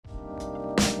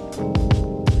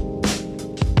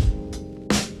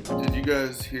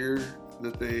guys hear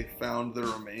that they found the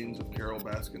remains of Carol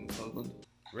Baskin's husband?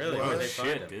 Really? Oh, Where'd they find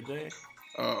shit, him? did they?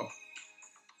 Oh.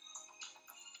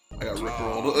 I got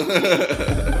rickrolled.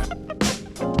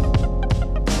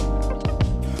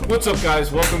 What's up,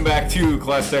 guys? Welcome back to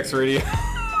Class X Radio.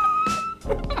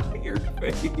 Your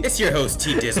face. It's your host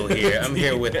T Dizzle here. I'm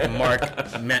here with Mark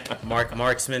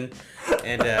Marksman,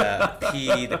 and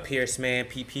P the Pierce Man,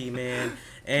 PP Man,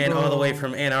 and all the way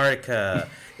from Antarctica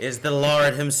is the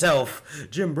Lord himself,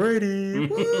 Jim Brady.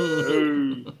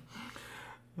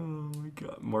 Oh my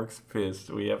god, Mark's pissed.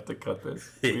 We have to cut this.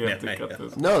 We have to cut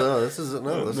this. No, this is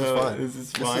fine. This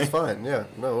is This is fine. Yeah,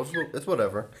 no, it's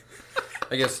whatever.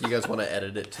 I guess you guys want to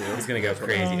edit it too. He's gonna go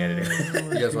crazy editing.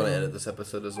 You guys want to edit this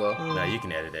episode as well? No, you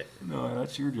can edit it. No,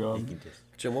 that's your job. You can just.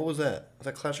 Jim, what was that? Was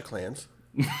that Clash of Clans?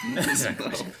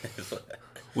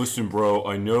 Listen, bro,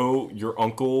 I know you're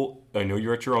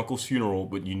at your uncle's funeral,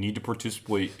 but you need to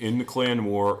participate in the clan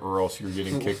war or else you're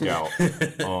getting kicked out.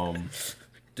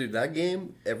 Dude, that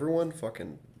game, everyone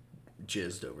fucking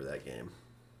jizzed over that game.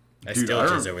 I still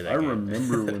jizz over that I game.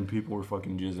 remember when people were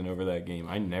fucking jizzing over that game.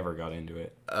 I never got into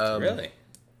it. Really?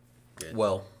 Good.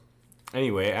 Well,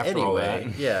 Anyway, after all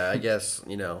that, yeah, I guess,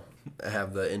 I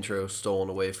have the intro stolen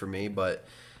away from me, but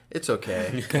it's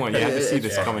okay. come on, you have to see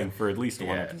this fine. coming for at least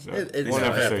one episode. It's One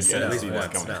fine. episode, you have to see this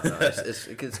once. coming.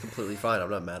 No, it's completely fine. I'm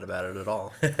not mad about it at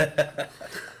all.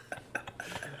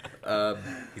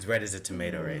 He's red as a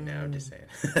tomato right now. I'm just saying.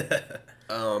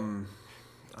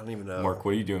 I don't even know. Mark,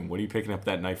 what are you doing? What are you picking up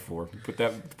that knife for? Put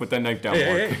that knife down, Hey,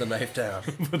 Mark. hey. Put the knife down.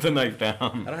 Put the knife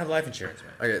down. I don't have life insurance,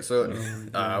 man. Okay,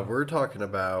 so we're talking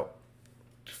about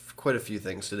quite a few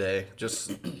things today.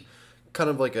 Just kind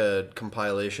of like a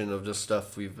compilation of just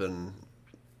stuff we've been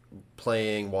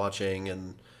playing, watching,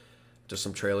 and just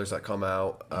some trailers that come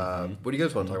out. What do you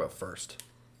guys want to talk about first?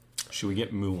 Should we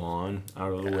get Mulan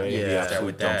out of the way? Yeah. The Start absolute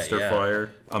with that, dumpster yeah.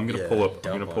 fire. I'm gonna Yeah. pull up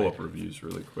Don't reviews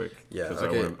really quick. Yeah, because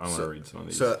okay. I want to read some of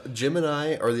these. So Jim and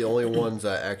I are the only ones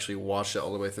that actually watched it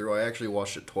all the way through. I actually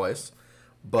watched it twice,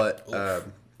 but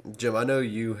Jim, I know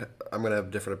I'm gonna have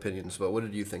different opinions, but what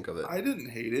did you think of it? I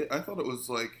didn't hate it. I thought it was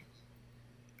like,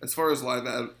 as far as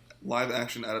live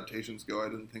action adaptations go, I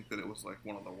didn't think that it was like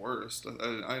one of the worst.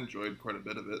 I enjoyed quite a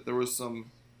bit of it. There was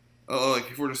some,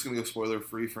 like if we're just gonna go spoiler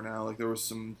free for now, like there was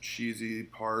some cheesy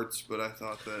parts, but I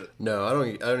thought that No, I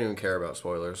don't even care about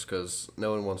spoilers because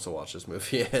no one wants to watch this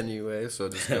movie anyway. So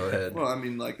just go ahead. well, I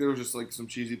mean, like there was just like some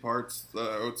cheesy parts,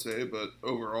 I would say, but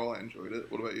overall I enjoyed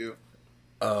it. What about you?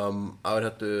 I would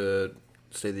have to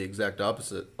say the exact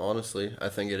opposite. Honestly, I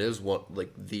think it is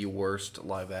the worst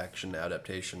live action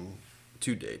adaptation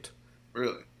to date.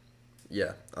 Really?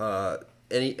 Yeah.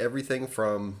 Everything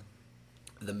from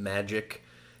the magic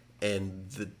and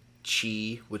the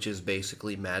chi, which is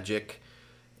basically magic,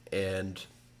 and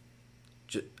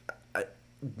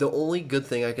the only good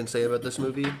thing I can say about this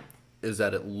movie is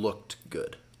that it looked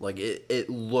good. Like it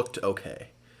looked okay.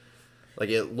 Like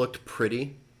it looked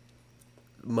pretty.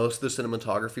 Most of the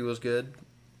cinematography was good,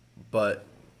 but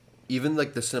even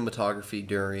like the cinematography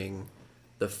during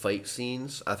the fight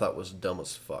scenes, I thought was dumb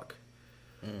as fuck.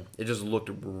 It just looked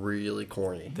really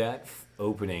corny. That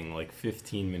opening, like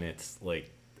 15 minutes, like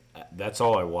that's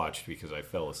all I watched because I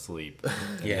fell asleep.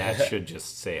 And Yeah. that should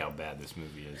just say how bad this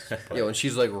movie is. But Yeah, when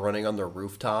she's like running on the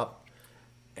rooftop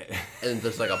and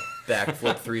just like a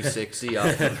backflip 360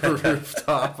 off the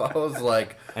rooftop, I was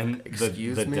like, and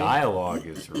excuse the me? dialogue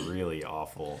is really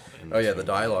awful. in Oh this yeah, the movie.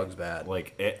 dialogue's bad.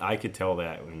 Like I could tell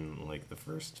that in like the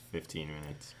first 15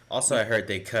 minutes. Also, I heard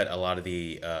they cut a lot of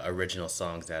the original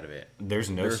songs out of it. There's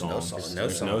no There's no songs. songs.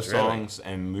 There's No no songs, really? songs,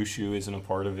 and Mushu isn't a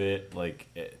part of it. Like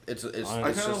It's I it's kind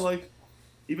of just like,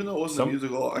 even though it wasn't Some- a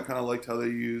musical, I kind of liked how they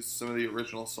used some of the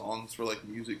original songs for like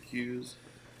music cues.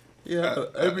 yeah.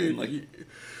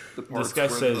 The parts This guy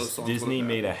where those says songs Disney would've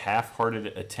made a happened. half-hearted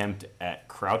attempt at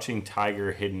Crouching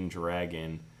Tiger, Hidden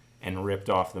Dragon and ripped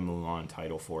off the Mulan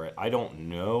title for it. I don't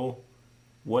know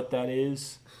what that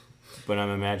is, but I'm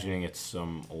imagining it's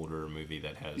some older movie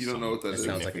that has. You don't know what that That is?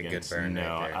 sounds like a good significance. burn No,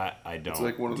 right there. I don't. It's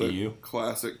like one of Do the you?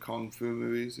 classic kung fu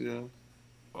movies. Yeah.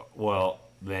 Well,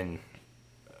 then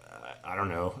I don't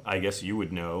know. I guess you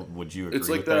would know. Would you agree It's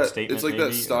like with that that. statement? It's like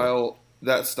maybe? that style.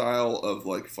 That style of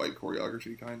like fight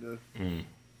choreography, kind of.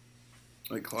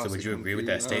 Like classic. So would you kung agree with fu,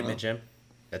 that I don't statement, know. Jim?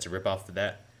 That's a rip off of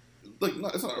that? Like,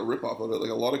 it's not a rip off of it. Like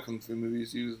a lot of kung fu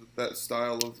movies use that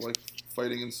style of like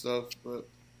fighting and stuff, but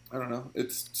I don't know.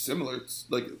 It's similar. It's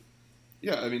like,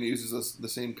 yeah, I mean, it uses the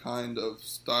same kind of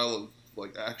style of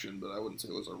like action, but I wouldn't say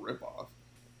it was a rip off.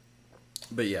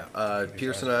 But yeah,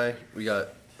 Pierce and I, we got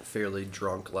fairly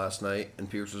drunk last night, and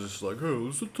Pierce was just like,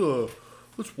 "Hey,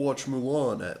 let's watch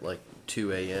Mulan at like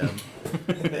 2 a.m.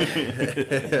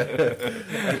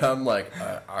 And I'm like,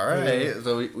 all right.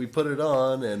 So we put it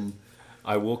on, and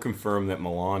I will confirm that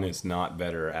Milan is not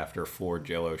better after 4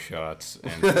 Jello shots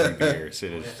and 3 beers.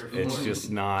 It's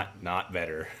just not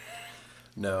better.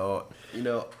 no,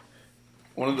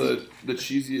 One of the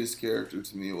cheesiest characters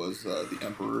to me was the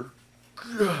Emperor.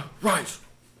 rise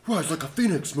like a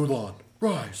phoenix, Mulan,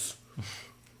 rise.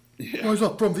 Yeah, Rise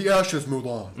up from the ashes,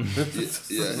 Mulan. yeah, his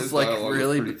It's like dialogue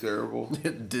really was pretty terrible.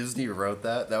 Disney wrote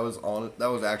that. That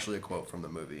was actually a quote from the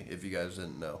movie. If you guys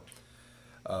didn't know,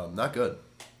 not good,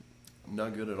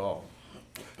 not good at all.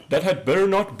 That had better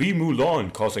not be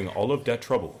Mulan causing all of that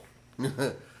trouble.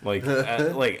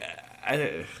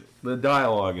 The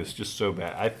dialogue is just so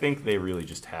bad. I think they really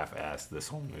just half-assed this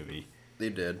whole movie, They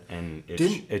did. and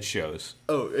Didn't- it shows.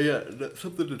 Oh yeah, that's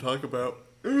something to talk about.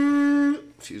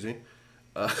 Excuse me.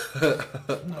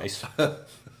 Nice.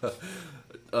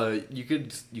 You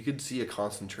could see a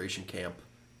concentration camp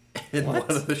in one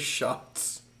of the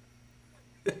shots.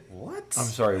 What? I'm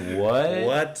sorry, what?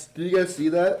 What? Did you guys see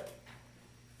that?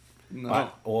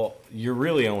 No, Well, you're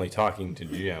really only talking to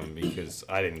Jim because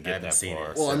I didn't I get haven't that seen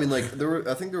far. it. Well, I mean, like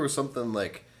I think there was something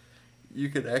like you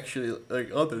could actually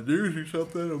like on the news or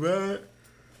something about it.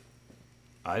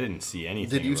 I didn't see anything.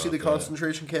 Did you see the about that.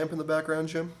 concentration camp in the background,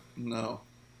 Jim? no.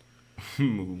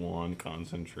 Mulan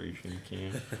concentration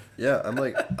camp? Yeah, I'm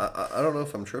like I don't know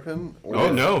if I'm tripping. Or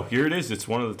Oh no, here it is. It's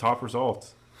one of the top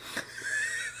results.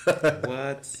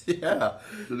 What? Yeah.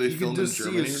 Did they You film can in just see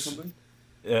Germany a or s- something?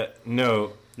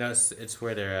 No, No, it's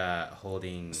where they're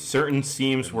holding. certain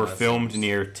scenes were filmed Muslims.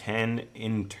 near 10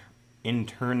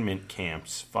 internment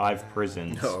camps, 5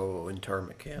 prisons. Oh,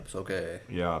 internment camps. Okay.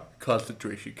 Yeah.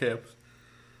 Concentration camps.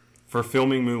 For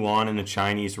filming Mulan in the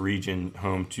Chinese region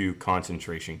home to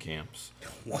concentration camps.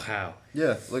 Wow.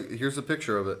 Yeah. Look, here's a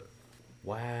picture of it.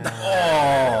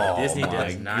 Wow. Disney my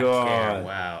does not God. care.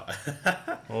 Wow.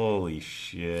 Holy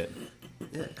shit.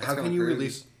 Yeah. How kinda can you crazy.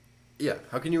 release? Yeah.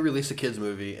 How can you release a kids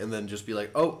movie and then just be like,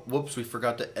 oh, whoops, we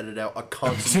forgot to edit out a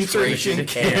concentration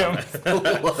camp?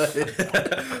 what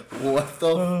the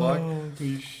fuck?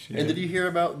 Holy shit. And did you hear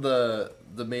about the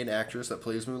main actress that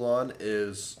plays Mulan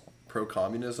is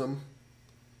pro-communism?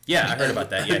 Yeah, I heard about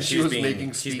that. Yeah, She she was was being making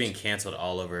she's speech- being canceled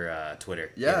all over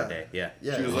Twitter the Yeah. other day. Yeah.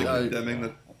 Yeah. She was like uh, condemning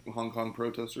the Hong Kong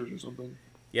protesters or something.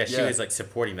 Yeah, she Yeah. was like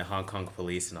supporting the Hong Kong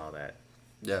police and all that.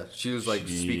 yeah, she was like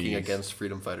speaking Jeez. against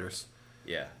freedom fighters.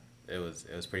 Yeah. It was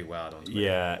pretty wild on Twitter.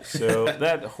 Yeah, so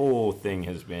that whole thing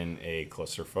has been a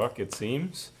clusterfuck, it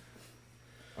seems.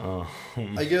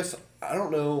 I guess I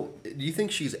don't know. Do you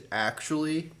think she's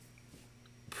actually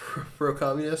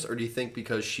pro-communist, or do you think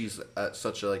because she's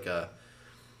such a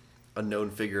known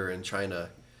figure in China,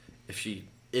 if she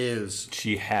is,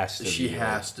 She has to she be.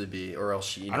 has to be, or else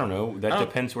she? I don't know. That I don't-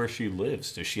 depends where she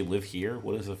lives. Does she live here?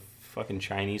 What is a fucking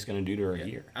Chinese going to do to her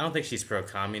here? I don't think she's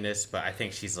pro-communist, but I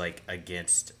think she's like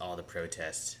against all the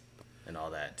protests and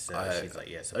all that. So she's like,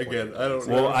 yeah. supporting again, the I don't police.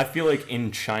 know. Well, I feel like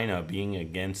in China, being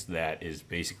against that is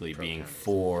basically being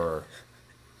for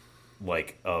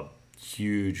like a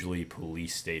hugely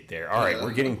police state there. All right,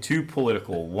 we're getting too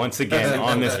political once again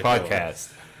on this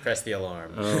podcast. Press the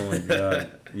alarm. Oh my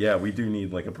god. Yeah, we do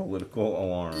need like a political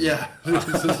alarm. Yeah, this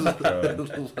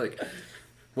is like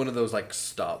one of those like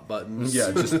stop buttons.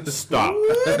 Yeah, just stop.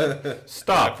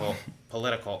 Stop.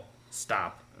 Political.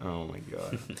 Stop. Oh my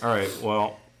god. All right,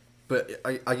 well, But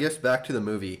I guess back to the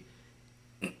movie,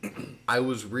 I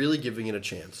was really giving it a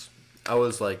chance. I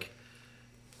was like,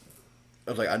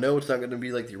 I know it's not going to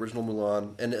be like the original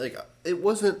Mulan, and it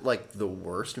wasn't like the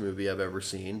worst movie I've ever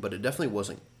seen, but it definitely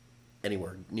wasn't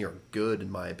anywhere near good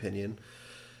in my opinion.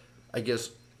 I guess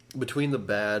between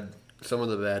some of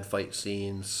the bad fight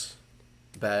scenes,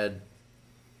 bad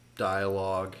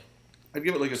dialogue, I'd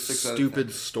give it like a 6 out of 10.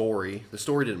 stupid story. The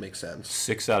story didn't make sense.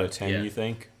 6 out of 10, Yeah. you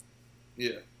think?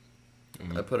 Yeah.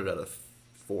 I put it at a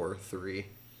 4-3.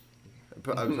 I'd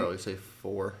probably say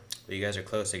 4. But you guys are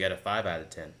close. I got a 5 out of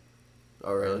 10.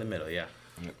 Oh, In really? the middle, yeah.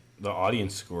 The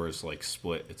audience score is like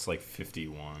split. It's like 51%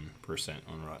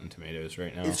 on Rotten Tomatoes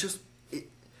right now. It's just, I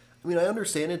mean, I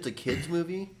understand it's a kids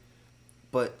movie,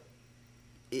 but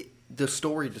the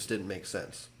story just didn't make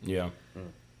sense. Yeah.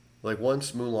 Like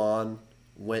once Mulan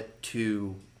went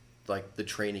to like the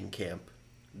training camp,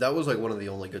 that was like one of the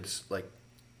only good like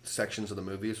sections of the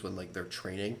movies when like they're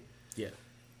training, Yeah.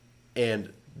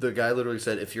 and the guy literally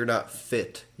said, "If you're not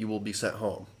fit, you will be sent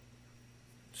home."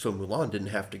 So Mulan didn't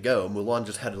have to go. Mulan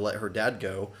just had to let her dad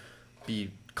go,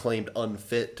 be claimed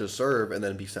unfit to serve, and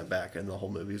then be sent back, and the whole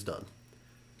movie's done.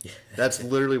 That's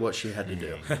literally what she had to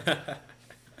do.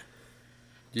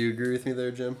 Do you agree with me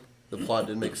there, Jim? The plot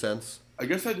didn't make sense. I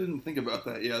guess I didn't think about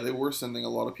that. Yeah, they were sending a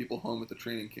lot of people home at the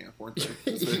training camp, weren't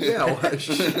they? Yeah, well,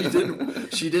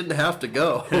 she didn't have to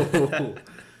go.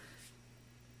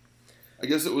 I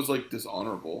guess it was like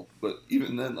dishonorable, but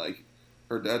even then, like,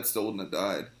 her dad still wouldn't have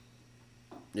died.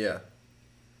 Yeah.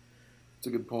 It's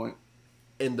a good point.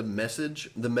 And the message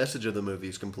of the movie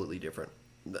is completely different.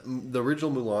 The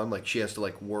original Mulan, like, she has to,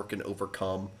 like, work and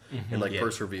overcome and, like,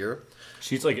 persevere.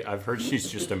 She's like, I've heard she's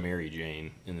just a Mary Jane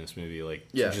in this movie. Like,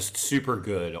 just super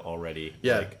good already.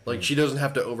 Yeah, like she doesn't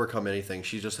have to overcome anything.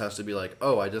 She just has to be like,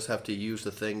 oh, I just have to use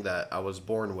the thing that I was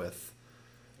born with.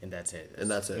 And that's it. And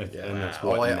that's it. Yeah. And that's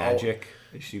what, magic?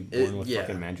 Is she born with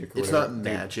fucking magic or it's whatever? not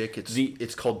magic.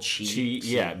 It's called chi.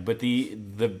 Yeah, but the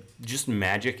just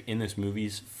magic in this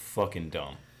movie's fucking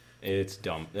dumb. It's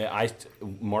dumb.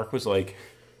 Mark was like,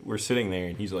 we're sitting there,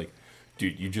 and he's like,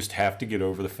 dude, you just have to get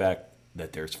over the fact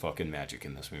that there's fucking magic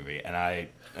in this movie. And I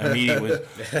immediately was,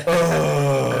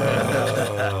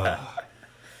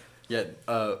 Yeah.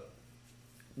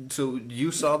 So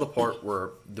you saw the part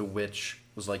where the witch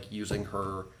was like using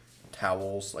her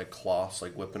towels, like cloths,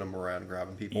 like whipping them around,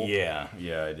 grabbing people. yeah,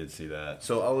 I did see that.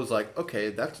 So I was like, okay,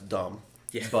 that's dumb.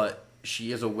 Yeah. But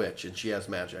she is a witch and she has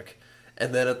magic.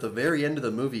 And then at the very end of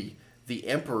the movie, the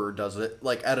Emperor does it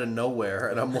like out of nowhere,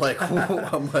 and I'm like,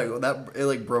 that it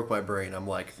like broke my brain. I'm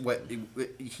like, what?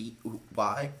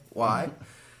 Why?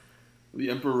 The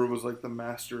Emperor was like the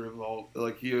master of all.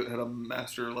 Like he had a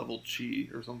master level chi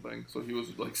or something, so he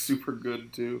was like super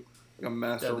good too, like a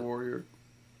master warrior.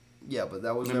 Yeah, but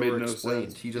that was It never made no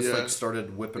explained. sense. He just Yeah. like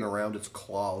started whipping around its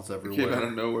claws It everywhere. came out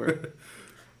of nowhere.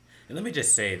 And let me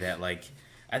just say that, like,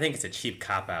 I think it's a cheap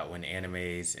cop out when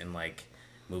animes and like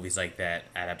movies like that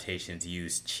adaptations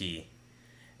use chi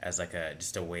as like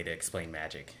just a way to explain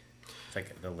magic. It's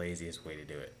like the laziest way to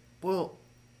do it. Well,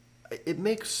 it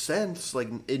makes sense. Like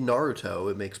in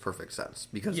Naruto, it makes perfect sense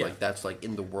because Yeah. like that's like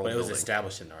in the world But it was building.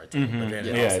 established in Naruto. But then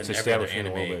Yeah, all of a it's sudden every other established in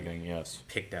the anime world building, yes.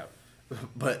 picked up.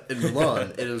 But in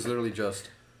Mulan, it is literally just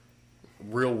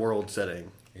real world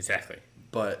setting. Exactly.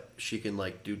 But she can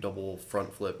like do double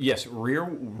front flip. Yes, real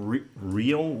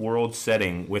world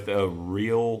setting with a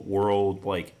real world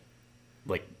like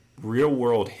real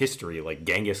world history, like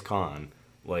Genghis Khan,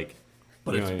 like.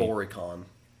 But you it's know what I mean? Boricon.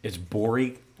 It's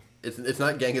Bori. It's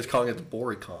not Genghis Khan. It's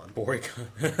Boricon.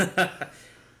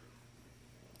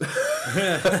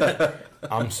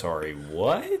 I'm sorry,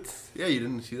 what? Yeah, you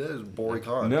didn't see that? It's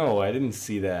Boricon. No, I didn't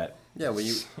see that. Yeah, when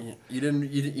you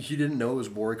didn't know it was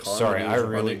Boricon. Sorry, when he was I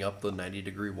really- running up the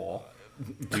 90-degree wall.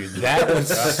 Dude, that was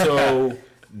so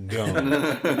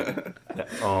dumb.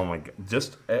 Oh my god,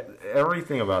 just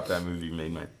everything about that movie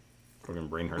made my fucking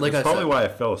brain hurt. Like That's I probably said- why I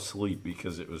fell asleep,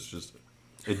 because it was just,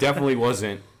 it definitely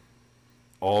wasn't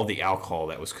all the alcohol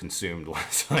that was consumed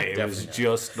last night. It was Definitely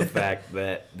just the fact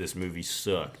that this movie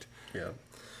sucked. Yeah.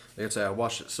 Like I said, I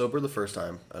watched it sober the first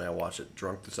time, and I watched it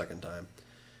drunk the second time.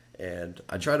 And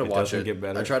I tried to watch doesn't it. get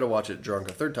better? I tried to watch it drunk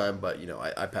a third time, but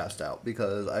I passed out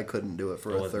because I couldn't do it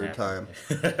for a wasn't third time.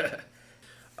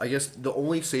 I guess the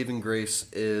only saving grace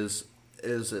is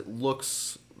it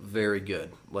looks very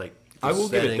good. Like the I will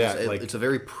give it settings, that, like- it's a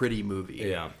very pretty movie.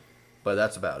 Yeah, But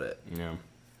that's about it. yeah.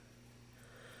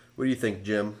 What do you think,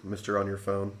 Jim, Mr. On Your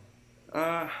Phone?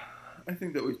 I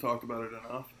think that we've talked about it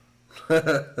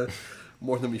enough.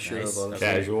 More than we should Nice. have. Honestly.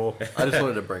 Casual. I just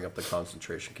wanted to bring up the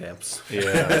concentration camps.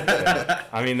 Yeah.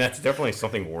 I mean, that's definitely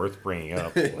something worth bringing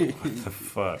up. Like, what the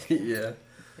fuck? Yeah.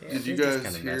 Did you they're just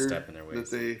guys kinda hear messed up in their that ways.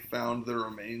 they found the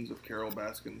remains of Carol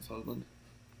Baskin's husband?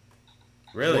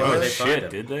 Really? Oh Where'd they find shit, him?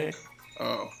 did they?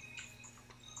 Oh.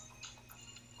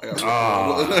 I got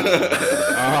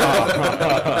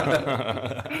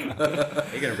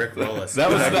You're gonna Rick roll us. That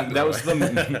was the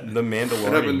Mandalorian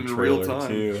It happened in real trailer time.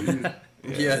 too.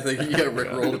 Yeah, I think you got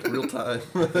Rick rolled in real time.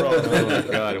 Oh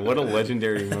my god, what a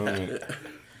legendary moment.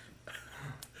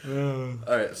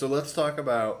 All right, so let's talk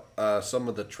about some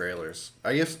of the trailers.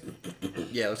 I guess,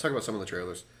 yeah, let's talk about some of the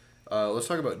trailers. Let's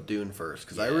talk about Dune first,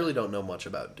 because I really don't know much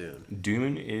about Dune.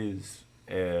 Dune is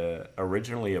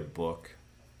originally a book.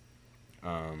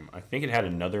 I think it had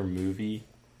another movie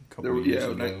a couple years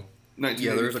ago.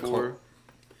 1984.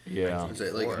 Yeah, Is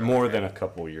it like, more than a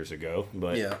couple years ago,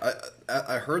 but yeah,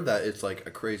 I heard that it's like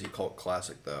a crazy cult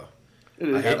classic, though. It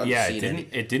is. I haven't yeah, seen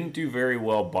it didn't do very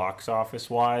well box office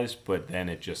wise, but then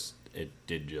it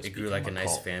did just It grew become like a nice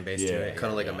cult. fan base Yeah. to it. Kind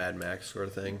of like a Mad Max sort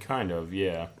of thing. Kind of,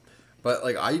 yeah. But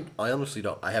like, I honestly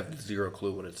don't. I have zero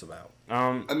clue what it's about.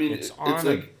 I mean, it's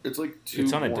it's like two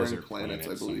it's on a warring desert planets,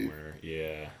 planet I believe. somewhere.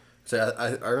 Yeah. So I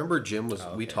remember Jim was.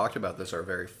 Oh, We okay. talked about this our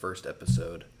very first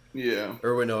episode, Yeah.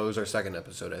 or wait, no, it was our second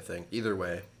episode, I think. Either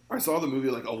way, I saw the movie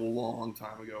like a long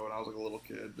time ago when I was like a little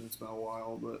kid. It's been a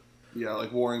while, but yeah,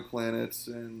 like Warring Planets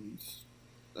and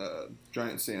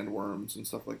giant sandworms and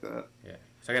stuff like that. Yeah.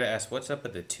 So I gotta ask, what's up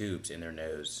with the tubes in their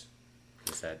nose?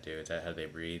 What's that do? Is that how they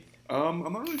breathe I'm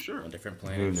not really sure. on different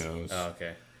planets? knows? Oh,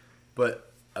 okay.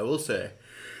 But I will say,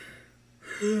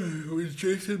 it was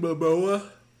Jason Momoa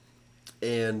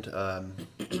and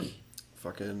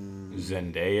fucking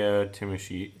Zendaya,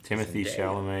 Timothy Zendaya.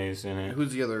 Chalamet's in it.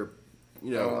 who's the other?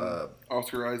 You know,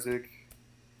 Oscar Isaac,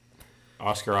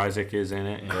 Oscar Isaac is in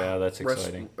it. Yeah, that's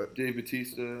exciting. Dave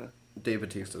Bautista. Dave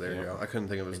Bautista. There you go. I couldn't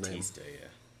think of his Batista, yeah.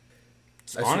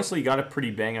 It's honestly got a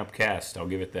pretty bang up cast. I'll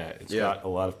give it that. It's Yeah. got a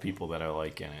lot of people that I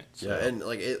like in it. name. So. Yeah, and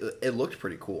like it looked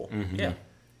pretty cool. Yeah.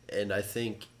 And I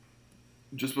think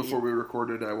Just before we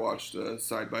recorded, I watched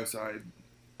Side by Side.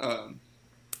 I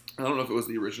don't know if it was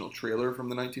the original trailer from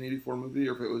the 1984 movie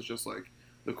or if it was just like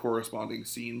the corresponding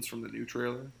scenes from the new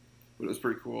trailer. But it was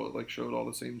pretty cool. It like showed all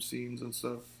the same scenes and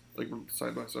stuff, like from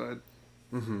side by side.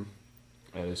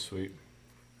 That is sweet.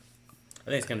 I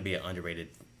think it's gonna be an underrated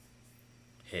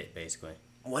hit, basically.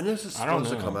 when is this I don't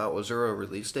supposed to come know. out? Was there a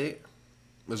release date?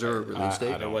 Was there a release I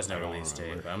date? There was no I don't release date,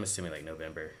 remember. but I'm assuming like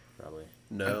November, probably.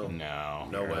 No.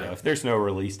 No way. If there's no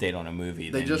release date on a movie,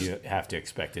 They then just- you have to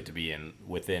expect it to be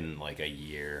within like a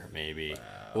year, maybe.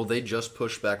 Well, they just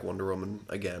pushed back Wonder Woman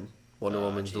again. Wonder Oh,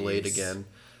 Woman's delayed jeez. again.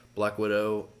 Black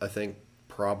Widow, I think,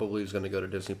 probably is going to go to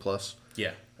Disney Plus.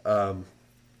 Yeah. The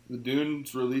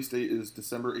Dune's release date is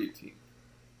December 18th.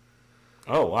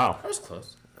 Oh wow. That was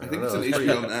close. I think don't it's know. an It's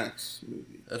HBO Max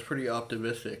movie. That's pretty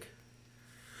optimistic.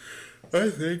 I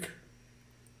think.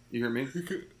 You hear me?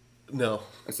 No.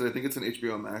 I said I think it's an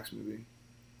HBO Max movie.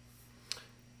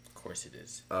 Of course it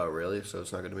is. Oh, really? So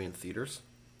it's not going to be in theaters?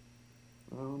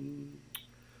 Um,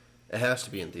 It has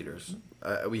to be in theaters.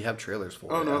 We have trailers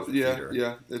for oh it. no, at the yeah, theater.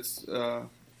 yeah. It's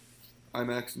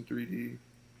IMAX and 3D.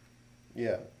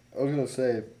 Yeah. I was going to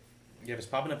say, Yeah, if it's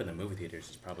popping up in the movie theaters,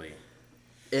 it's probably.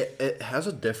 it has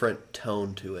a different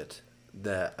tone to it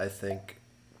that I think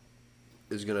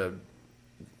is going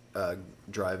to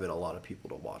drive in a lot of people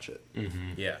to watch it.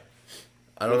 Yeah.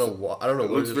 I don't know. I don't know It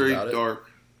what looks it is very about dark.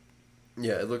 it.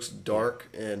 Yeah, it looks dark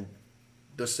and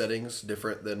the setting's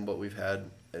different than what we've had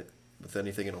with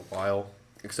anything in a while,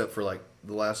 except for like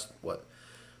the last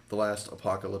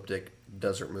apocalyptic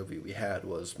desert movie we had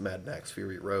was Mad Max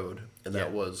Fury Road, and that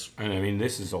Yeah. was. And I mean,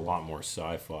 this is a lot more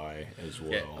sci-fi as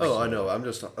well. Yeah. Oh, I so- know. I'm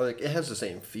just like it has the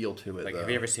same feel to it. Like, though. have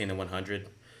you ever seen the 100?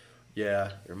 Yeah.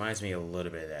 It reminds me a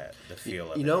little bit of that, the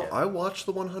feel of You it. know, yeah. I watched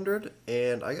the 100,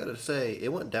 and I gotta say,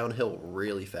 it went downhill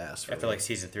really fast. For After me. like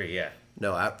season 3, yeah.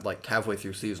 No, like halfway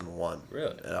through season 1.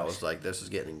 Really? And I was like, this is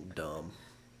getting dumb.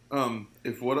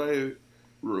 If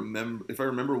I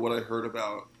remember what I heard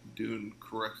about Dune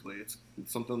correctly, it's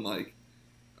something like,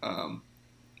 I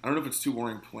don't know if it's two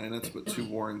warring planets, but two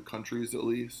warring countries at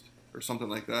least, or something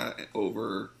like that,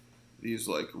 over these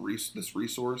like this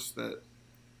resource that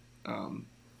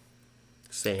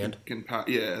Sand. can power.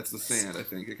 Yeah, it's the sand. I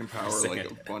think it can power like a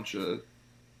Sand. bunch of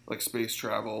like space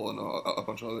travel and a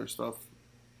bunch of other stuff.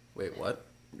 Wait, what?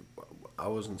 I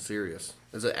wasn't serious.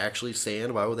 Is it actually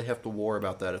sand? Why would they have to war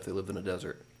about that if they lived in a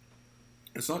desert?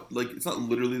 It's not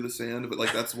literally the sand, but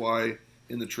like that's why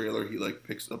in the trailer he like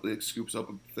scoops up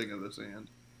a thing of the sand.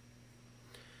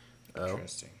 Oh,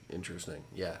 Interesting. interesting.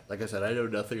 Yeah, like I said, I know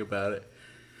nothing about it.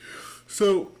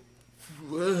 So,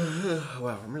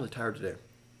 wow, I'm really tired today.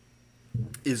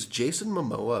 Is Jason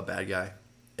Momoa a bad guy?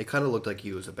 It kind of looked like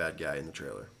he was a bad guy in the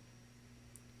trailer.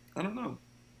 I don't know.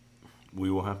 We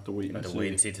will have to wait Have and to see. wait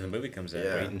and see till the movie comes out.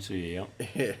 Yeah. Wait and see. Yeah.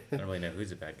 I don't really know who's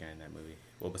the bad guy in that movie.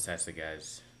 Well, besides the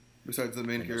guys Besides the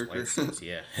main in those character. white suits,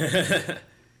 yeah.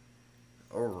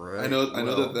 All right. I know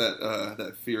well,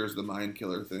 that fear is the mind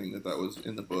killer thing that was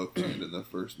in the book and in the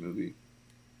first movie.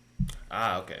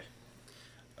 Okay.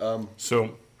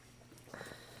 So,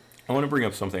 I want to bring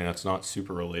up something that's not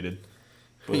super related.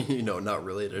 But you know, not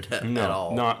related at no,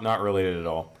 all. not related at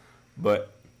all.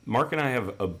 But Mark and I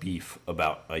have a beef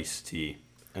about iced tea,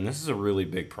 and this is a really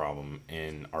big problem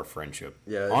in our friendship.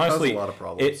 Yeah, it honestly, causes a lot of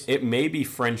problems. It may be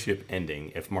friendship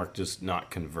ending if Mark does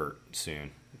not convert soon.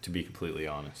 To be completely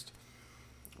honest,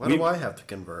 Why do I have to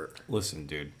convert? listen,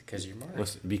 dude. Because you're Mark.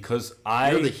 Listen, because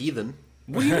I. You're the heathen.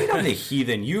 What do you mean I'm the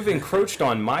heathen? You've encroached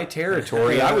on my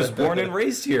territory. I was born and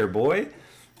raised here, boy.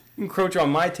 You encroach on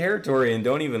my territory and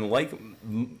don't even like. Have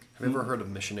you ever heard of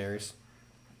missionaries?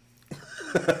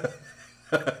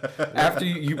 After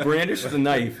you brandish the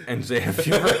knife and say, "Have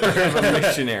you ever heard of a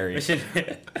missionary?"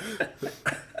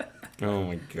 Oh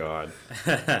my god.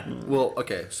 Well,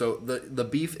 okay, so the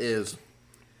beef is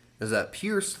that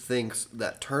Pierce thinks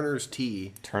that Turner's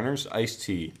tea Turner's iced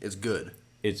tea. is good.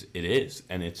 It is,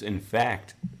 and it's in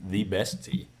fact the best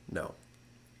tea. No.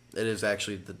 It is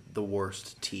actually the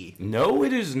worst tea. No,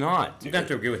 it is not. I'm gonna have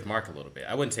to agree with Mark a little bit.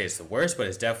 I wouldn't say it's the worst, but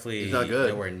it's definitely It's not good.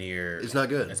 nowhere near. It's not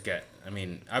good. It's good. I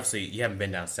mean, obviously, you haven't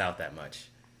been down south that much.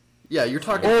 Yeah, you're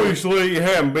talking. Obviously, you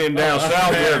haven't been down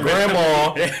south where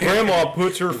grandma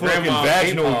puts her fucking Grandma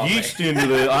vaginal paintball. yeast into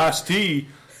the iced tea.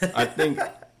 I think. I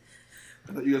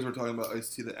thought you guys were talking about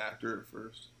Ice-T, the actor, at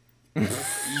first.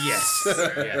 Yes,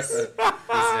 yes.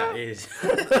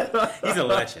 He's a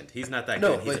legend. He's not that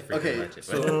No, good. He's a but, freaking okay, legend.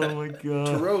 so- Oh my god.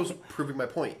 Thoreau's proving my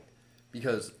point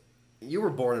because you were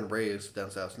born and raised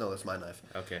down south. No, that's my knife.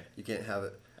 Okay. You can't have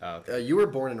it. Oh, okay. You were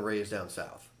born and raised down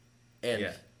south, and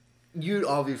Yeah. you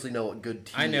obviously know what good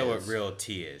tea. I know is. what real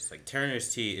tea is. Like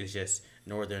Turner's tea is just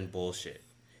northern bullshit.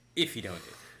 If you don't,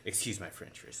 excuse my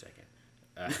French for a second.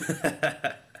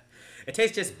 It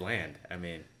tastes just bland. I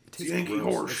mean, It tastes Yankee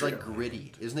gross. horse It's like shit.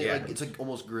 gritty, isn't it? Yeah. Like it's like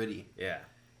almost gritty. yeah.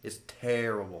 It's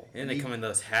terrible. And they come in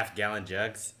those half-gallon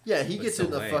jugs. Yeah, he Looks gets so in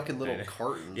the lame. fucking little Yeah.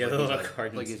 cartons. Yeah, like the he's little like,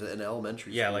 cartons. Like he's in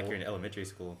elementary Yeah, school. like you're in elementary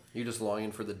school. You're just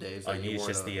longing for the days All that you need is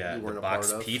weren't just you the weren't a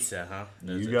box part of. pizza, huh? You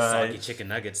Those guys- soggy chicken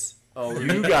nuggets. Oh,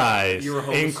 You guys You were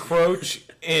homeless. encroach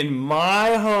in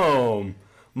my home,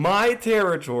 my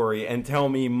territory, and tell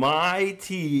me my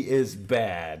tea is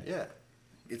bad. yeah,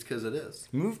 it's because it is.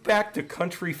 Move back to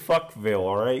country fuckville,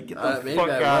 all right? Get the Maybe fuck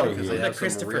I out will of because here. they Like have some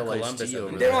Christopher real iced Columbus tea up over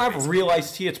in They there. don't have real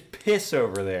iced tea. It's piss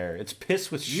over there. It's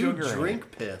piss with You sugar. in it.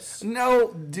 drink piss.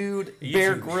 No, dude. You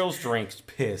Bear do. Grylls drinks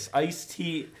piss. Iced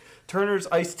tea. Turner's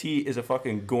iced tea is a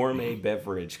fucking gourmet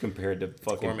beverage compared to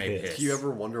fucking Gourmet piss. piss. Do you ever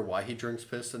wonder why he drinks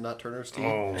piss and not Turner's tea?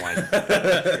 Oh my.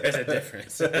 There's a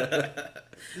difference.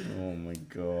 Oh my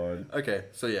god. Okay,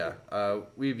 so yeah,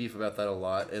 we beef about that a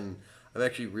lot, and I'm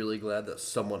actually really glad that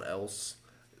someone else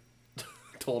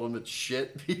told him it's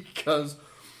shit because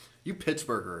you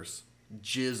Pittsburghers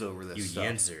jizz over this You stuff.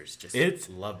 Yinzers just It's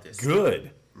love this.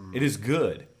 Good. It is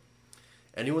good.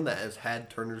 Anyone that has had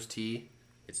Turner's tea,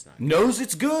 It's not. Knows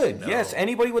it's good. No. Yes,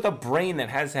 anybody with a brain that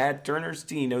has had Turner's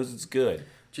tea knows it's good.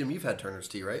 Jim, you've had Turner's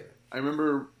tea, right? I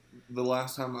remember the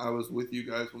last time I was with you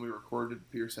guys when we recorded,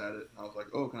 Pierce had it. And I was like,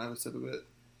 oh, can I have a sip of it?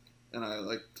 And I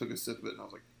like took a sip of it, and I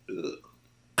was like, ugh.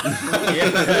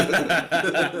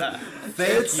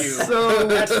 Thank you. So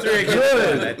That's very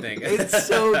good. I think. It's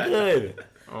so good.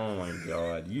 Oh my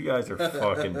god, you guys are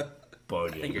fucking I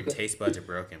think your bugging. taste buds are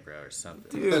broken, bro, or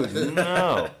something. Dude,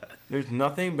 no. There's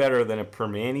nothing better than a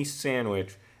Permani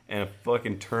sandwich and a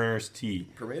fucking Turner's tea.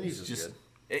 Permani's is Just- good.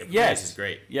 Yes, is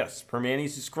great. Yes,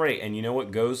 Permani's is great, and you know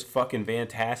what goes fucking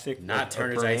fantastic? Not with a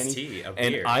Turner's Permani? iced tea, a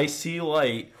An beer. icy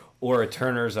light or a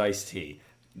Turner's iced tea.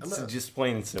 It's not- just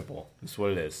plain and simple. That's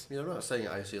what it is. I mean, I'm not saying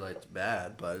Icy Light's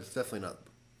bad, but it's definitely not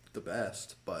the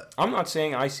best. But I'm not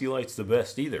saying icy light's the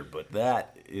best either, but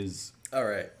that is all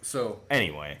right, so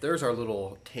anyway. there's our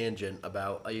little tangent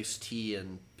about iced tea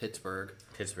in Pittsburgh.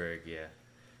 Pittsburgh, yeah.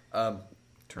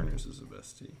 Turner's is the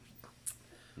best tea.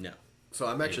 No. So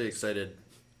I'm actually excited.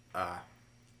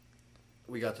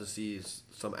 We got to see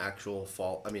some actual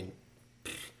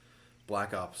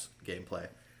Black Ops gameplay.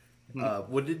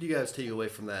 What did you guys take away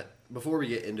from that? Before we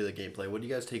get into the gameplay, what did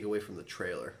you guys take away from the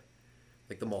trailer?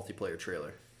 Like the multiplayer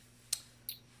trailer?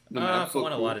 The I map's so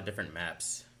want a cool. lot of different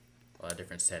maps, a lot of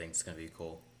different settings. It's gonna be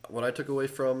cool. What I took away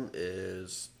from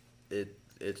is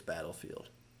it's Battlefield.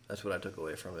 That's what I took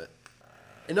away from it.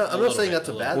 And no, I'm not little saying bit, that's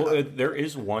a a bad. Well, there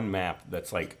is one map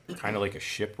that's like kind of like a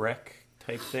shipwreck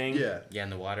type thing. Yeah. Yeah, in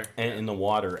the water. And in the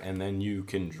water, and then you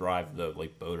can drive the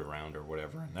like boat around or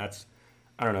whatever. And that's,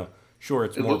 I don't know. Sure,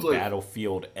 it's It more looks like-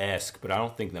 Battlefield-esque, but I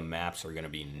don't think the maps are going to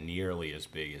be nearly as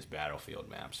big as Battlefield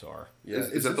maps are. Yeah.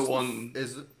 Is that the this one-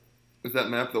 Is it? Is that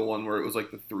map the one where it was like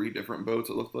the 3 different boats?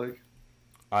 It looked like.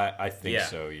 I think Yeah.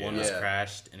 so. Yeah. One was Yeah.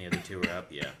 crashed, and the other two were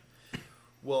up. Yeah.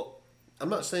 Well, I'm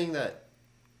not saying that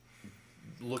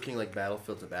looking like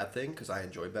Battlefield's a bad thing because I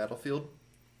enjoy Battlefield.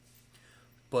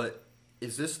 But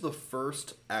is this the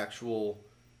first actual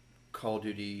Call of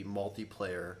Duty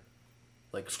multiplayer,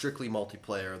 like strictly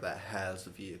multiplayer, that has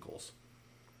the vehicles?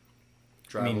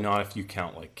 I mean, not if you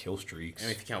count like kill streaks. I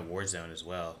mean, if you count Warzone as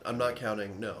well. I'm not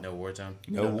counting. No. No Warzone.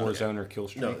 No no, Warzone or kill No,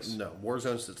 streaks. no.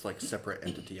 Warzone's it's like separate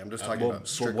entity. I'm just talking Well, about but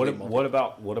strictly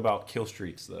what about kill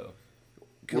streaks though?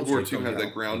 World War Killstreak II had don't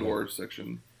that ground war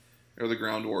section, or the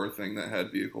ground war thing that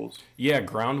had vehicles. Yeah,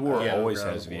 ground war Yeah, always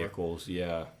ground has war. vehicles.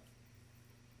 Yeah.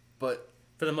 But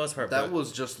For the most part, that but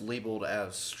was just labeled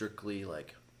as strictly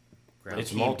like ground-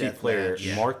 It's Team multiplayer,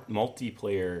 deathmatch.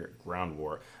 multiplayer ground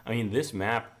war. I mean, this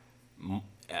map,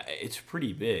 it's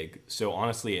pretty big. So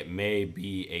honestly, it may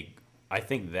be a. I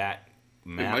think that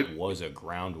map was a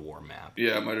ground war map.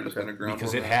 Yeah, it might have just been a ground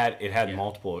Because war it map. had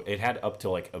multiple. It had up to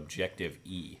like objective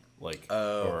E, like you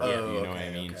know what I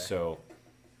mean. okay.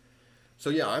 So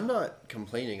yeah, I'm not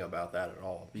complaining about that at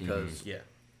all because Yeah.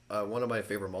 one of my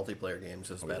favorite multiplayer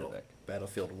games is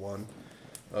Battlefield 1.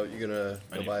 Oh, you're gonna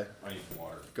I need some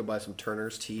water. go buy some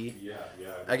Turner's tea. Yeah.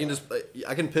 I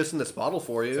can piss in this bottle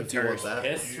for you if you want that.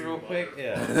 Piss real quick.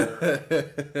 Yeah.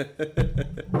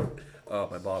 Oh,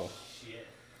 my bottle.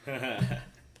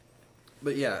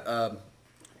 But yeah,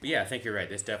 But yeah, I think you're right.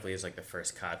 This definitely is like the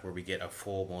first COD where we get a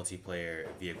full multiplayer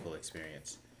vehicle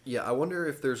experience. yeah. I wonder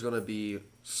if there's gonna be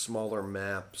smaller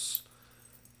maps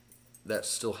that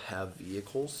still have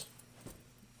vehicles,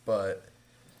 but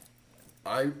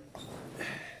I'm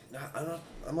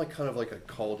like kind of like a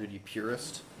Call of Duty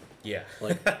purist. Yeah.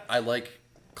 Like I like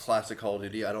classic Call of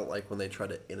Duty. I don't like when they try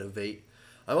to innovate.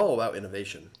 I'm all about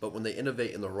innovation, but when they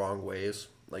innovate in the wrong ways,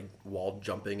 like wall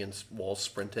jumping and wall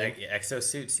sprinting,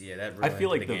 Exosuits. Yeah, that. I feel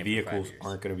like ruined the game for 5 vehicles years.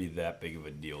 aren't going to be that big of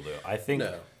a deal, though. I think,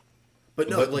 no. But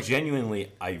no, but like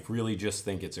genuinely, I really just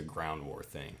think it's a ground war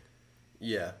thing.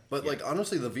 yeah, but like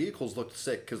honestly, the vehicles looked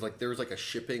sick because like there was like a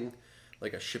shipping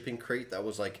crate that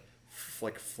was like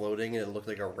like floating and it looked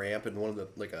like a ramp, and one of the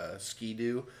like a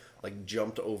ski-doo like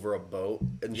jumped over a boat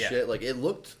and Yeah. shit. Like it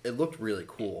looked really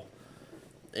cool.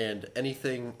 And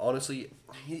anything, honestly,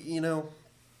 you know,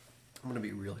 I'm gonna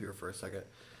be real here for a second.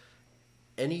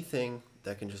 Anything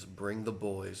that can just bring the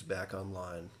boys back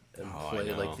online and Oh, I play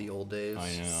know. like the old days.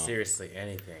 I know. Seriously,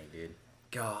 anything, dude.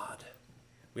 God.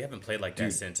 We haven't played like that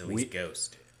Dude, since at least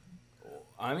Ghost.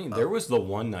 I mean, there was the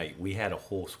one night we had a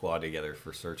whole squad together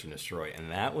for Search and Destroy,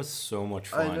 and that was so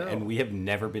much I fun. know. And we have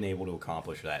never been able to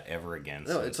accomplish that ever again.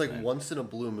 No, since it's like then. once in a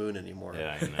blue moon anymore.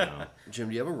 Yeah, I know. Jim,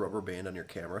 do you have a rubber band on your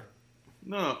camera?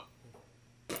 No.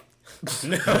 Takes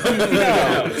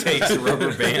the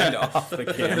rubber band off the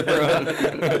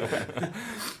camera.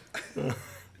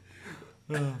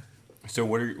 So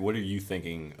what are you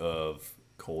thinking of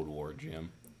Cold War,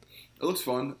 Jim? It looks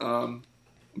fun. I'm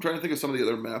trying to think of some of the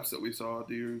other maps that we saw.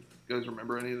 Do you guys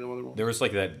remember any of the other ones? There was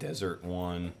like that desert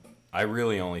one. I've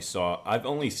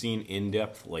only seen in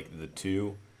depth like the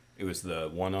two. It was the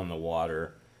one on the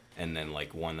water, and then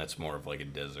like one that's more of like a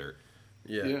desert.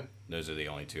 Yeah. Those are the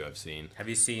only two I've seen. Have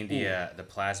you seen the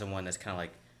Plaza one that's kind of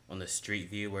like on the street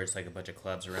view where it's like a bunch of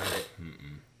clubs around it?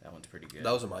 That one's pretty good.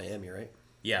 That was in Miami, right?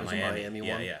 yeah, was a Miami. Miami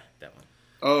yeah, one? yeah, that one.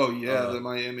 Oh yeah, the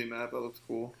Miami map. That looks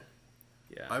cool.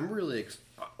 Yeah. I'm really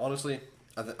honestly,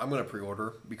 I'm gonna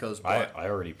pre-order because I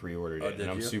already pre-ordered Oh, it, did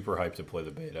and I'm you? super hyped to play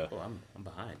the beta. Oh, I'm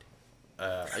behind.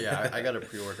 I got to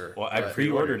pre-order. Well, I but-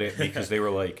 pre-ordered it because they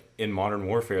were like, in Modern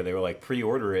Warfare, they were like,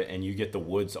 pre-order it and you get the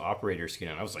Woods operator skin.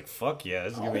 And I was like, fuck yeah,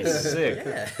 this is going to be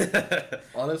sick.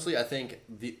 Honestly, I think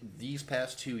these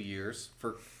past 2 years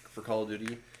for Call of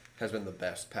Duty has been the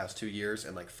best past 2 years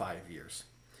and like 5 years.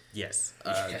 Yes.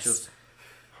 yes. Just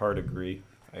Hard agree.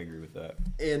 I agree with that.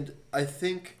 and I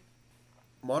think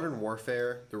Modern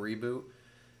Warfare, the reboot,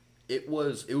 it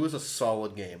was a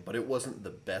solid game, but it wasn't the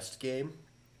best game,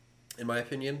 in my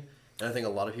opinion. And I think a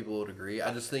lot of people would agree.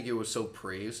 I just think it was so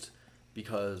praised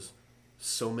because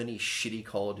so many shitty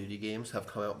Call of Duty games have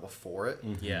come out before it.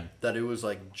 Yeah. That it was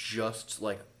like just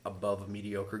like above a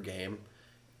mediocre game,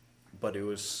 but it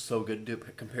was so good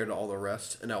compared to all the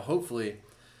rest. And now hopefully,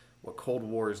 what Cold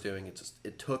War is doing,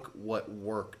 it took what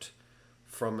worked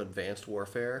from Advanced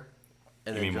Warfare,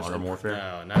 and You then mean just Modern Warfare?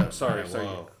 No, not sorry, no, sorry.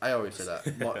 whoa. I always say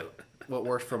that. What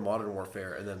worked from Modern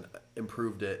Warfare, and then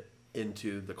improved it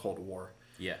into the Cold War.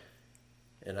 Yeah.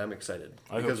 And I'm excited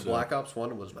I hope because so. Black Ops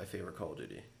 1 was my favorite Call of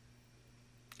Duty.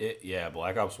 Yeah,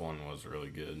 Black Ops 1 was really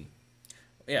good.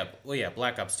 Yeah. Well, yeah.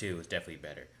 Black Ops 2 was definitely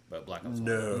better, but Black Ops 1.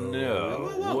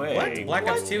 No way. What? Black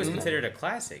Ops 2 is considered a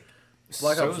classic.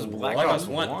 Black So Ops is 1. Black Black Ops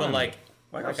Ops 1, but like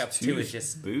Black Black Ops Ops 2 2 is is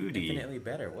just booty. infinitely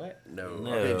better. What? No.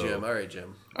 No. Okay, Jim. All right,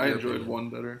 Jim. I Your enjoyed opinion. one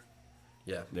better.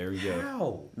 Yeah. There you go.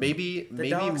 How? Maybe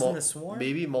dogs in the swarm?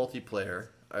 maybe multiplayer.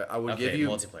 I would Okay, give you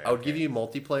multiplayer, I would okay. give you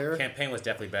multiplayer. Campaign was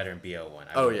definitely better in BO1.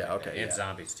 I Oh, will yeah, admit okay, that. And yeah.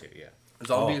 Zombies too. Yeah.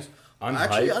 Zombies. I'm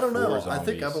Actually, hyped I don't know. for I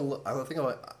think Zombies. I don't think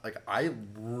I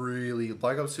really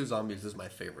Black Ops 2 Zombies is my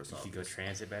favorite You zombie. go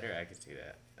transit better. I can see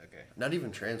that. Okay. Not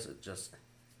even transit, just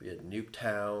you had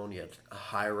Nuketown, you had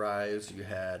High Rise, you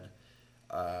had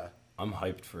I'm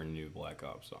hyped for a new Black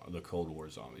Ops, the Cold War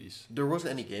Zombies. there's not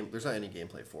any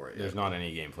gameplay for it. There's not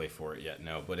any gameplay for it yet,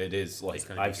 no, but it is like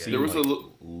gonna be I've good. seen There was like, a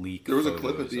leak. There was a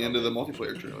clip at photos the end of it. the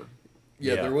multiplayer trailer.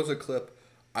 Yeah, Yeah. there was a clip.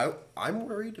 I'm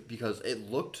worried because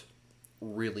it looked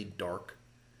really dark,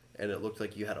 and it looked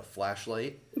like you had a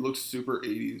flashlight. It looks super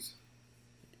 80s.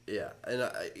 Yeah, and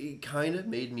it kind of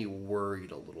made me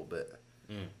worried a little bit.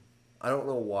 I don't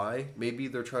know why. Maybe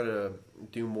they're trying to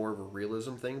do more of a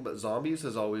realism thing, but zombies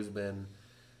has always been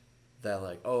that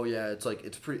like, oh yeah, it's like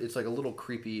it's like a little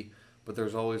creepy, but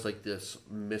there's always like this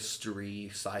mystery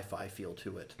sci-fi feel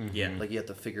to it. Yeah. Like you have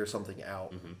to figure something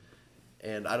out.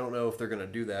 And I don't know if they're gonna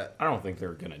do that. I don't think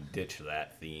they're gonna ditch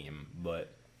that theme,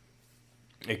 but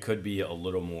it could be a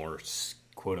little more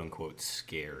quote unquote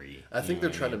scary. I think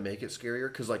they're trying to make it scarier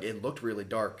because like it looked really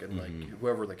dark and like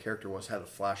whoever the character was had a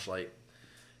flashlight,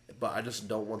 but I just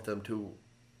don't want them to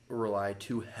rely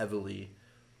too heavily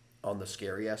on the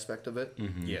scary aspect of it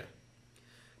Yeah.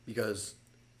 because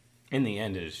In the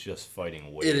end, it's just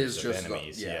fighting waves It is of just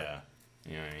enemies. yeah.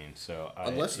 You know what I mean? So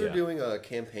unless they're doing a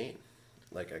campaign,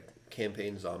 like a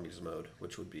campaign zombies mode,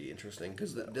 which would be interesting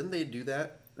because didn't they do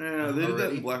that? Yeah, they did that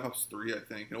Already? in Black Ops 3, I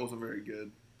think, and it wasn't very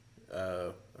good.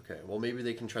 Okay, well maybe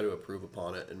they can try to improve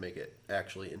upon it and make it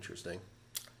actually interesting.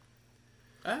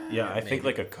 Yeah, I think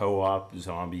like a co-op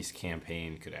zombies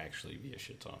campaign could actually be a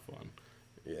shit ton of fun.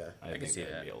 Yeah, I can think see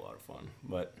that'd that. be a lot of fun,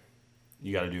 but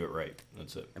you got to do it right.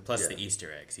 That's it. And plus Yeah. the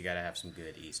Easter eggs. You got to have some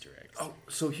good Easter eggs. Oh,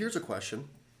 so here's a question.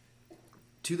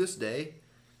 To this day,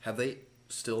 have they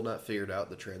still not figured out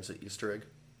the transit Easter egg?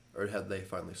 Or have they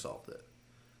finally solved it?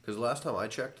 Because the last time I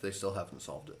checked, they still haven't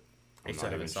solved it. They I'm still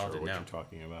not even haven't solved sure it what now. you're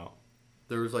talking about.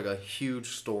 There was like a huge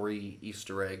story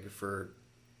Easter egg for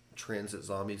transit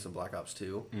zombies in Black Ops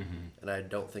 2, and I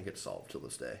don't think it's solved till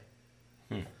this day.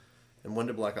 And when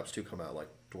did Black Ops 2 come out? Like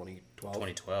 2012?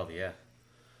 2012, yeah.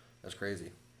 That's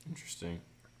crazy. Interesting.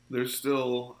 There's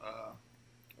still,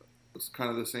 it's kind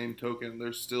of the same token,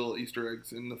 there's still Easter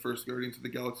eggs in the first Guardians of the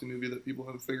Galaxy movie that people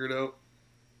haven't figured out.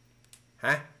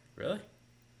 Huh? Really?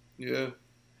 Yeah,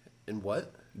 In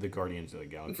what? The Guardians of the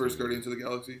Galaxy. the first Guardians of the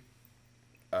Galaxy.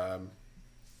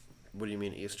 What do you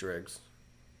mean Easter eggs?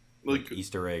 Like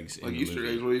Easter eggs. In like the Easter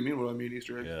movie. eggs, what do you mean? What do I mean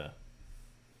Easter eggs? Yeah.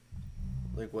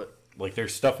 Like what? Like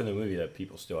there's stuff in the movie that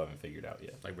people still haven't figured out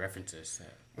yet. Like references.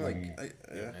 Like, Oh,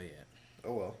 yeah.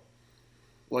 Oh well.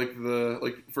 Like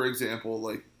for example,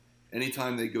 like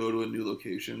anytime they go to a new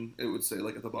location, it would say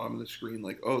like at the bottom of the screen,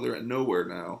 like, oh, they're at nowhere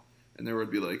now, and there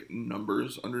would be like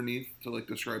numbers underneath to like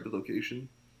describe the location,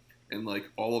 and like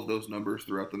all of those numbers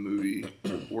throughout the movie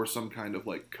were some kind of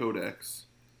like codex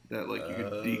that like you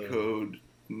could decode,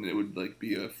 and it would like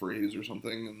be a phrase or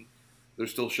something, and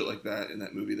there's still shit like that in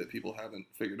that movie that people haven't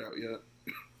figured out yet.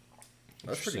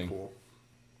 That's pretty Interesting. cool.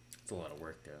 It's a lot of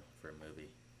work, though, for a movie.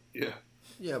 Yeah.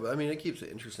 Yeah, but I mean, it keeps it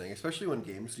interesting, especially when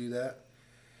games do that.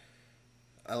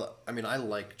 I mean, I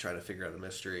like trying to figure out a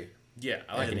mystery. Yeah,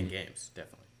 I like it in And- games,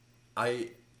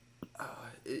 definitely.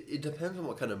 It depends on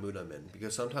what kind of mood I'm in,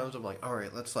 because sometimes I'm like, all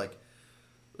right, let's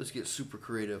get super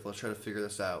creative. Let's try to figure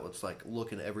this out. Let's like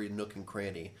look in every nook and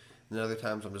cranny. And then other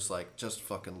times I'm just like, just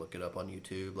fucking look it up on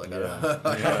YouTube. Like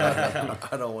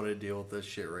I don't want to deal with this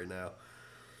shit right now.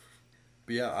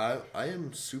 But yeah, I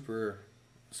am super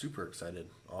excited,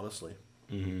 honestly.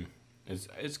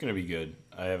 It's gonna be good.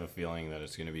 I have a feeling that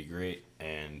it's gonna be great,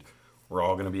 and we're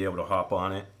all gonna be able to hop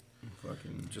on it.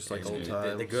 Fucking Just like it's old gonna-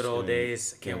 times. The good old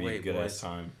days. it's gonna Can't be a wait, good ass boys.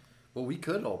 time. Well, we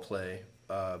could all play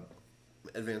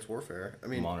Advanced Warfare. I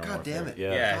mean, Modern god damn it.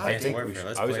 Warfare. Yeah, God Advanced damn it. Warfare.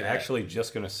 Let's I was play that. actually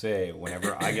just gonna say,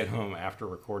 whenever I get home after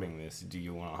recording this, do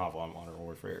you want to hop on Modern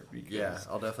Warfare? Because, Yeah,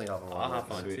 I'll definitely hop on. I'll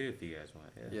hop on Sweet. too if you guys want.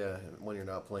 Yeah. Yeah, when you're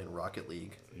not playing Rocket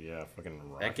League. yeah, fucking That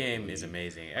Rocket game League. is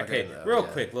amazing. Okay, Okay, no, real yeah.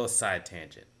 quick, little side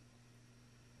tangent.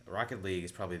 Rocket League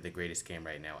is probably the greatest game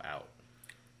right now out.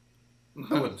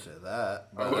 I wouldn't say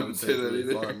that. But I wouldn't would say it's that really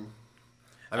either. fun.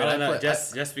 I don't know, play-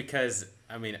 just because.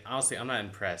 I mean, honestly, I'm not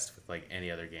impressed with like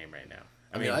any other game right now.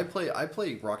 I mean, I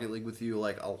play Rocket League with you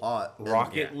like a lot. and-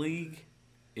 Rocket Yeah. League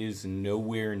is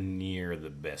nowhere near the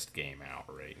best game out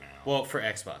right now. well, for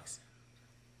Xbox,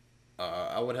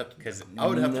 I would have to. because I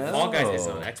would have to. No. Fall Guys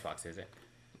isn't on Xbox, is it?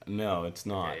 No, it's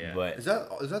not. Okay, yeah. But Is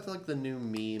that like the new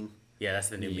meme? Yeah, that's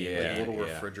the new Yeah. meme. Like little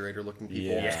yeah. refrigerator looking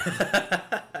people.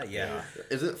 yeah, Yeah.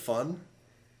 Is it fun?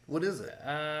 What is it?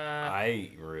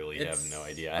 I really have It's- no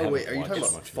idea. I Oh wait, haven't are you watched talking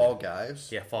much about of Fall it. Guys?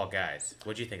 Yeah, Fall Guys.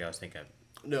 What'd you think I was thinking?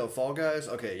 No, Fall Guys.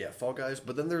 Okay, yeah, Fall Guys.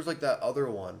 But then there's like that other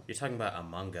one, You're talking about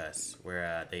Among Us,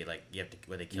 where they like you have to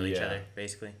where they kill each Yeah. other,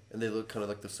 basically. and they look kind of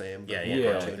like the same. But Yeah, more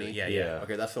yeah, cartoony. yeah. Yeah.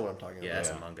 Okay, that's the one I'm talking Yeah, about. that's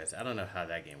Yeah. Among Us. I don't know how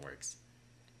that game works.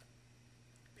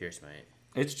 Pierce might.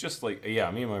 It's just like, yeah,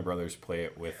 me and my brothers play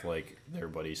it with like their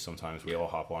buddies. Sometimes we all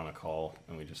hop on a call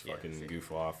and we just Yeah, fucking see.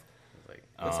 goof off. Like,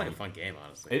 looks like a fun game,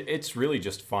 honestly. It's really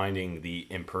just finding the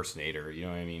impersonator. You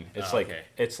know what I mean? It's Oh, like okay.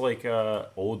 it's like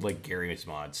old like Gary's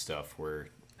Mod stuff where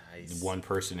Nice. one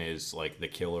person is like the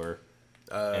killer,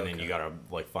 and then you gotta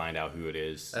like find out who it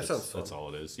is. That That's- sounds fun. That's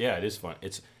all it is. Yeah, it is fun.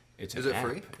 It's It's Is an it app.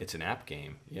 free? It's an app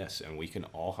game, yes, and we can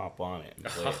all hop on it and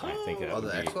play it. I think that On the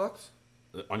would be Xbox?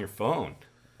 on your phone.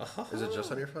 Is it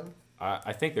just on your phone?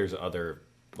 I think there's other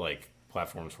like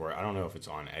platforms for it. I don't know if it's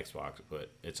on Xbox, but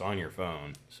it's on your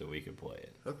phone, so we could play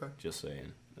it. Okay. Just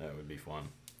saying, that would be fun.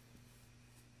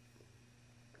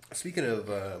 Speaking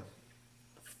of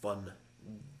fun,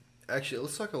 actually,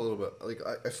 let's talk a little bit. Like,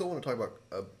 I still want to talk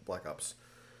about Black Ops.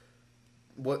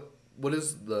 What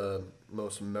is the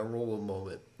most memorable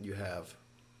moment you have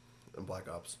in Black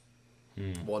Ops?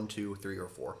 1, 2, 3, or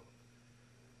 4?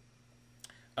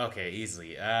 Okay,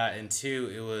 easily. And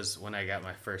 2, it was when I got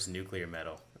my first nuclear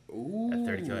medal. Ooh. At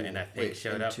 30 kill, and that thing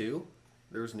showed in up. 2?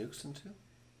 There was nukes in 2?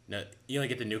 No, you only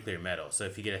get the nuclear medal. So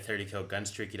if you get a 30 kill gun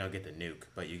streak, you don't get the nuke,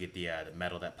 but you get the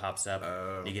medal that pops up.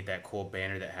 Oh. You get that cool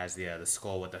banner that has the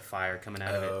skull with the fire coming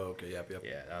out of it. Oh, okay, yep.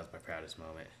 Yeah, that was my proudest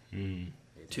moment.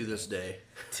 To this day.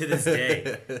 To this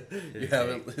day. You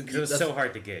haven't. 'Cause it was so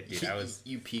hard to get, dude.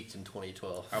 You peaked in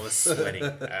 2012. I was sweating.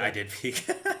 I did peak.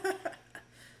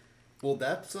 Well,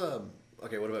 that's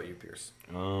okay. What about you, Pierce?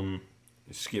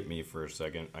 Skip me for a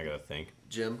second. I gotta think.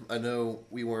 Jim, I know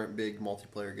we weren't big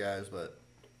multiplayer guys, but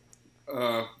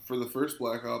For the first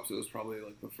Black Ops, it was probably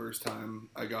like the first time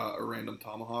I got a random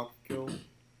tomahawk kill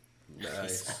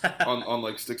nice. on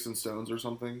like sticks and stones or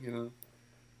something, you know.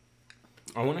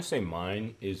 I want to say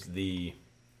mine is the,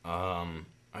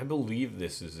 I believe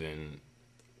this is in,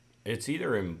 it's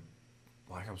either in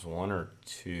Black Ops 1 or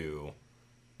 2,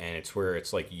 and it's where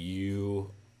it's like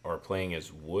you are playing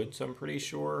as Woods, I'm pretty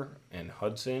sure, and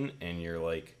Hudson, and you're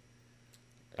like,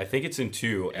 I think it's in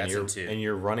 2, and That's in 2. and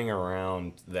you're running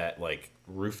around that like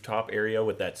rooftop area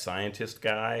with that scientist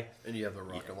guy. And you have the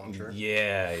rocket launcher.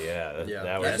 Yeah. Yeah, That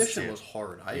that was mission too. was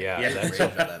hard. I Yeah, raged that's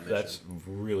at that mission. that's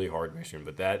really hard mission,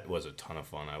 but that was a ton of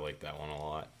fun. I liked that one a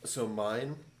lot. So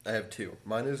mine, I have 2.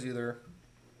 Mine is either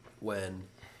when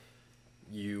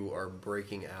you are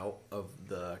breaking out of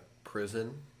the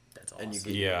prison That's awesome. and you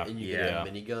get Yeah. and you Yeah. get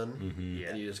a minigun Yeah.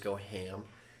 and you just go ham.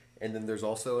 And then there's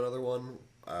also another one.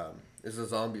 It's a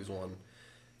zombies one.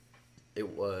 It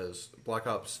was Black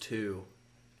Ops 2,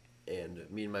 and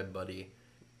me and my buddy,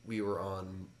 we were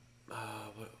on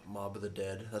Mob of the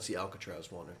Dead. That's the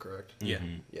Alcatraz one, correct? Yeah.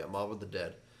 Yeah, Mob of the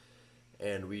Dead.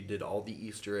 And we did all the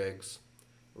Easter eggs.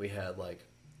 We had like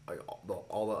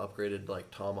all the upgraded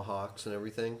like tomahawks and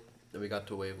everything. And we got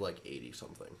to wave like 80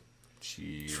 something.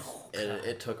 Jeez. And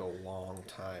it took a long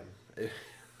time.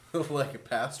 Like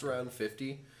past round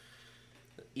 50,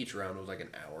 each round was like an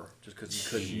hour, just because you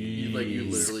couldn't, you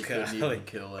literally couldn't Golly. even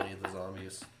kill any of the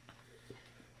zombies.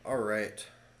 All right,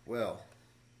 well,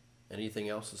 anything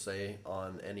else to say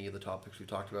on any of the topics we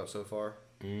talked about so far?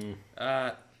 No,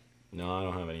 I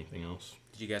don't have anything else.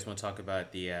 Did you guys want to talk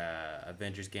about the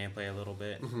Avengers gameplay a little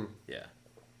bit? Mm-hmm. Yeah.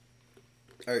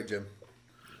 All right, Jim,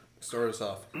 start us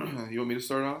off. You want me to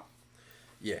start off?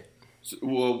 Yeah. So,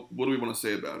 well, what do we want to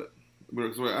say about it?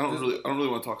 Because I don't really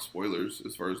want to talk spoilers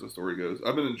as far as the story goes.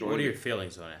 I've been enjoying What are your it.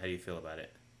 feelings on it? How do you feel about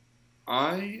it?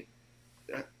 I'm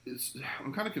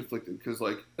kind of conflicted because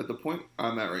like at the point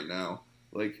I'm at right now,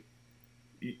 like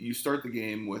you start the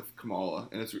game with Kamala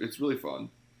and it's really fun,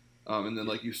 and then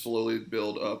like you slowly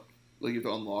build up, like you have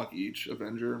to unlock each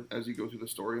Avenger as you go through the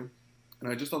story.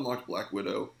 And I just unlocked Black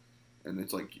Widow, and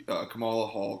it's like Kamala,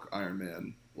 Hulk, Iron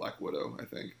Man, Black Widow, I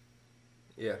think.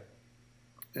 Yeah.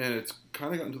 And it's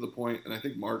kind of gotten to the point, and I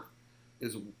think Mark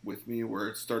is with me, where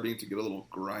it's starting to get a little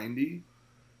grindy.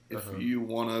 If you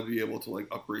want to be able to like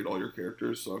upgrade all your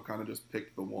characters, so I've kind of just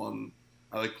picked the one.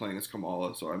 I like playing as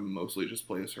Kamala, so I mostly just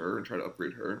play as her and try to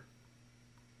upgrade her.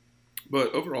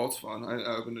 But overall, it's fun.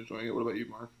 I've been enjoying it. What about you,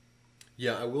 Mark?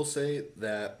 Yeah, I will say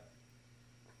that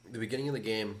the beginning of the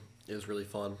game is really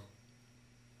fun.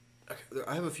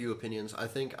 I have a few opinions. I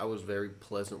think I was very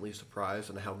pleasantly surprised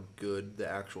on how good the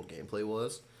actual gameplay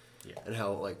was, Yeah. and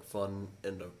how like fun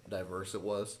and diverse it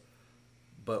was.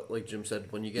 But like Jim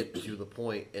said, when you get to the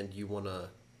point and you wanna,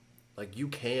 like, you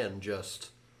can just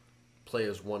play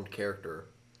as one character,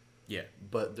 Yeah.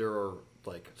 but there are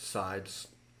like side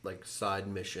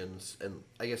missions, and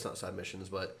I guess not side missions,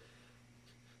 but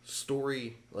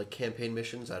story like campaign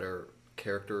missions that are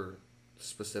character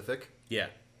specific. Yeah.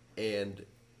 And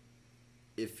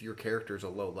if your character's a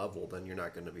low level, then you're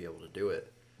not going to be able to do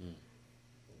it.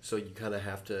 So you kind of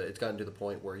have to. It's gotten to the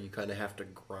point where you kind of have to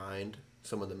grind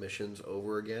some of the missions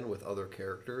over again with other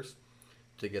characters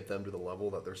to get them to the level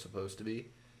that they're supposed to be.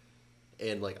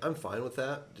 And like I'm fine with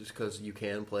that, just because you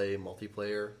can play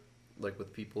multiplayer, like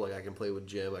with people. Like I can play with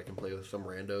Jim, I can play with some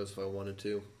randos if I wanted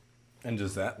to. And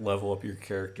does that level up your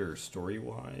character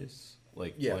story-wise?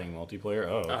 Like Yeah. playing multiplayer?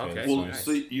 Oh, okay. okay. That's Well, nice.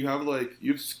 so you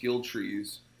have skill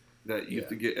trees, that you have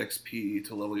to get XP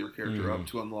to level your character up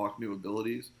to unlock new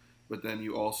abilities. But then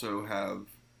you also have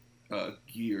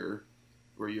gear,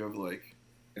 where you have like,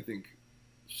 I think,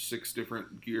 6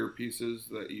 different gear pieces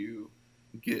that you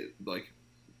get. Like,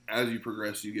 as you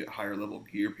progress, you get higher level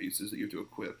gear pieces that you have to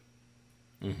equip.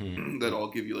 That all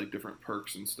give you like different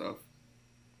perks and stuff.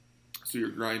 So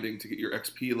you're grinding to get your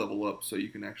XP level up so you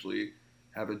can actually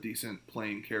have a decent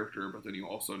playing character, but then you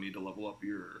also need to level up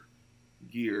your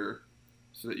gear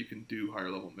so that you can do higher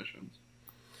level missions.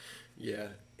 Yeah,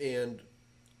 and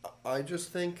I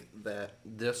just think that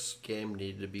this game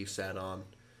needed to be sat on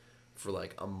for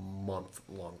like a month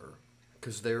longer,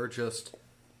 because there are just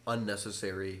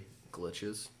unnecessary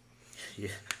glitches. Yeah.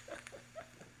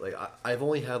 Like, I've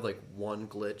only had like one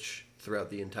glitch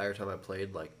throughout the entire time I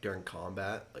played, like during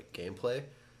combat, like gameplay.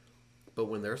 But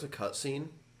when there's a cutscene,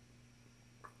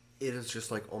 it is just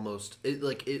like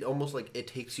it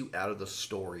takes you out of the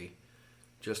story,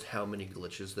 just how many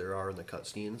glitches there are in the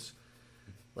cutscenes.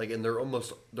 Like, and they're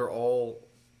almost all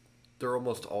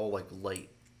like light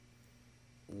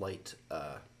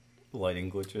Lighting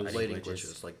glitches. lighting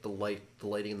glitches. Like the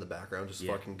lighting in the background just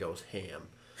fucking goes ham.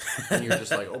 And you're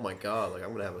just like, oh my god, like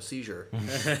I'm gonna have a seizure.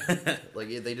 Like,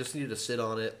 they just needed to sit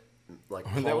on it, like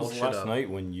That was polish it last up. night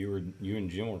when you and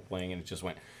Jim were playing, and it just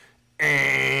went,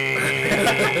 and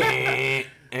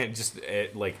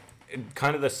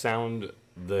kind of the sound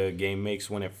the game makes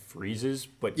when it freezes.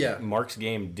 But Yeah. Mark's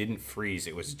game didn't freeze;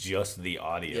 it was just the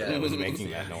audio Yeah. that was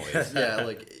making that noise. Yeah,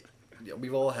 like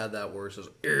we've all had that where it's just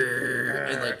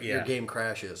and like your game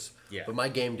crashes. Yeah. But my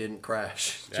game didn't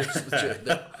crash.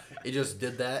 It just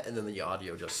did that, and then the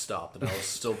audio just stopped, and I was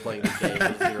still playing the game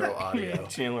with zero audio.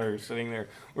 Chandler is sitting there.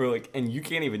 We're like, and you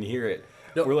can't even hear it.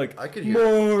 No, we're like, I could hear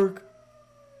it. Mark.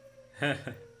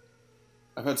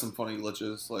 I've had some funny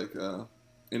glitches, like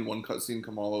in one cutscene,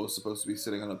 Kamala was supposed to be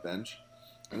sitting on a bench,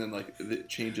 and then like it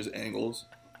changes angles,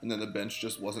 and then the bench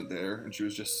just wasn't there, and she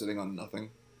was just sitting on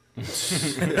nothing. And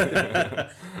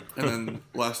then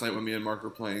last night when me and Mark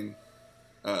were playing,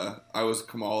 I was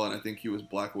Kamala and I think he was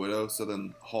Black Widow. So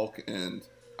then Hulk and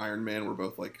Iron Man were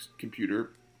both like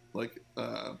computer, like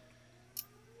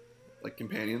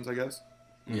companions, I guess.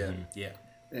 Yeah. Yeah.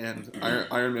 And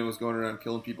Iron Man was going around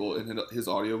killing people, and his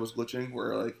audio was glitching,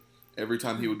 where like every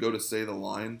time he would go to say the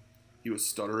line, he was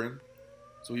stuttering.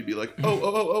 So he'd be like,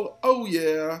 oh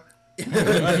yeah.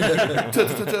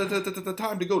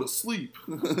 Time to go to sleep.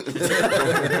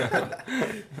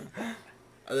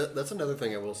 That's another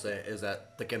thing I will say is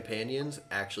that the companions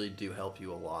actually do help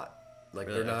you a lot. Like,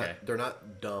 Really? they're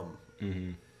not dumb.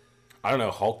 I don't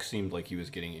know. Hulk seemed like he was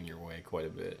getting in your way quite a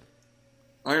bit.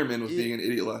 Iron Man was being an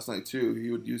idiot last night too.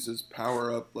 He would use his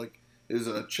power up, like his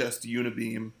chest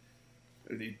unibeam,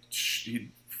 and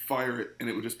he'd fire it, and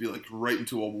it would just be like right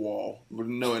into a wall with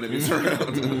no enemies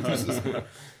around.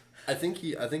 I think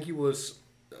he was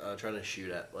trying to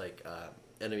shoot at like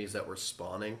enemies that were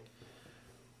spawning.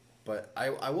 But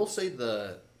I will say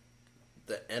the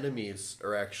enemies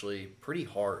are actually pretty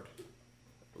hard.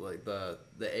 Like the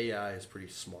AI is pretty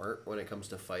smart when it comes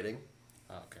to fighting.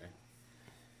 Okay.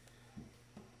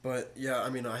 But yeah,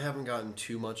 I mean, I haven't gotten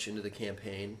too much into the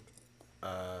campaign.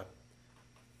 I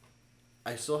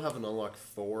still haven't unlocked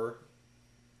Thor,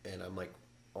 and I'm like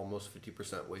almost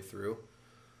 50% way through.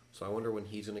 So I wonder when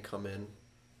he's gonna come in.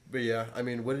 But yeah, I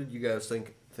mean, what did you guys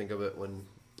think of it when?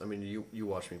 I mean, you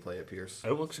watched me play it, Pierce.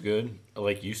 It looks good.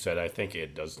 Like you said, I think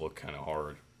it does look kind of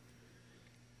hard.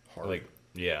 Hard. Like,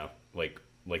 yeah, like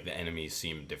the enemies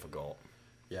seem difficult.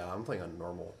 Yeah, I'm playing on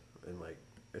normal, and like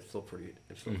it's still pretty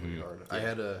hard. I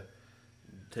had to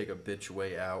take a bitch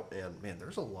way out, and man,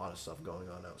 there's a lot of stuff going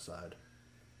on outside.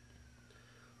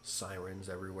 Sirens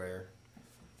everywhere.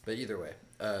 But either way,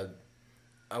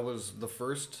 I was the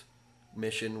first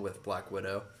mission with Black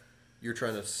Widow. You're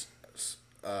trying to,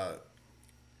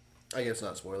 I guess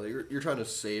not spoiler. You're trying to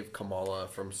save Kamala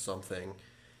from something.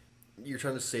 You're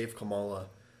trying to save Kamala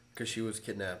because she was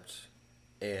kidnapped,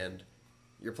 and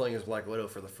you're playing as Black Widow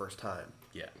for the first time.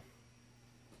 Yeah.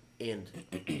 And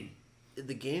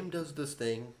the game does this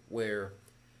thing where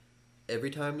every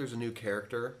time there's a new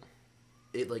character,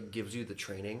 it like gives you the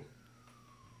training.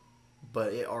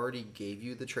 But it already gave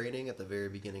you the training at the very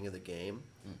beginning of the game.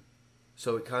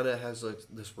 So it kind of has like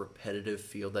this repetitive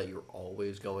feel that you're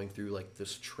always going through like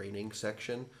this training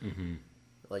section.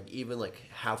 Like even like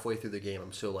halfway through the game,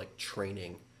 I'm still like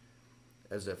training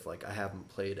as if like I haven't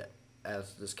played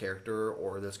as this character,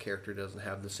 or this character doesn't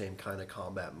have the same kind of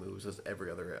combat moves as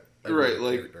every other Right,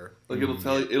 character. like it'll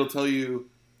tell you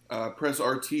press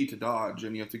RT to dodge,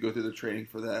 and you have to go through the training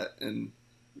for that. And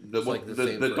the like the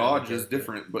same for dodge every is character.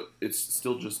 different, but it's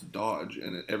still just dodge,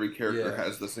 and every character Yeah.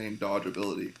 has the same dodge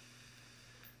ability.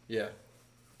 Yeah,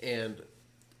 and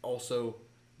also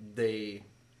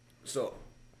so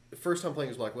first time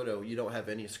playing as Black Widow, you don't have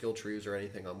any skill trees or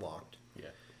anything unlocked. Yeah.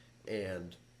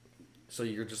 And so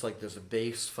you're just like this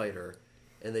base fighter,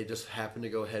 and they just happen to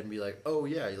go ahead and be like, oh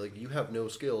yeah, like you have no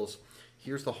skills.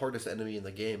 Here's the hardest enemy in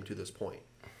the game to this point.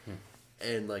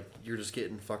 And like you're just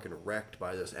getting fucking wrecked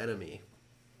by this enemy.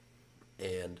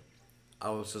 And I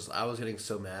was getting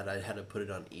so mad I had to put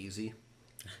it on easy.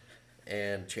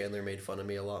 And Chandler made fun of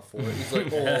me a lot for it. He's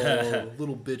like, oh,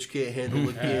 little bitch can't handle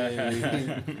the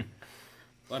game.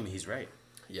 Well, I mean, he's right.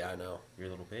 Yeah, I know. You're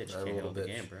a little bitch. I'm Can't a little handle the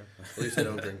bitch. game, bro. At least I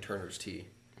don't drink Turner's tea.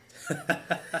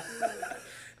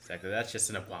 Exactly. That's just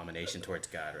an abomination towards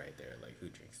God right there. Like, who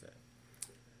drinks that?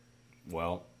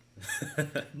 Well,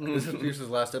 This is Pierce's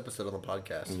last episode on the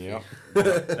podcast. yeah.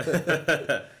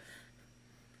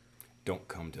 Don't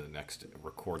come to the next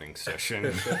recording session.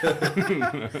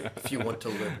 If you want to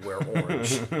live, wear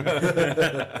orange.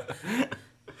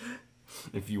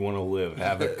 If you want to live,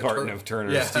 have a carton of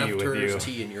Turner's tea have with Turner's you.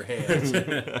 tea in your hands. Do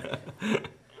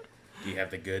you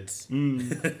have the goods?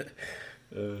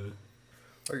 All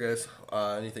right, guys.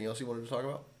 Anything else you wanted to talk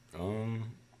about?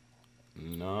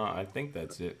 No, I think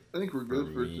that's it. I think we're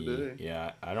good for me. today.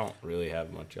 Yeah, I don't really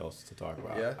have much else to talk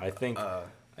about. Yeah? I think,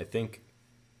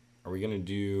 are we gonna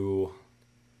do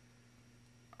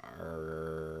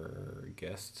our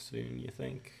guest soon? You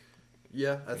think?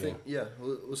 Yeah, I think. Yeah,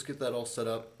 let's get that all set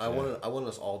up. I want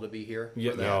us all to be here.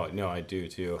 Yeah, for that. no, I do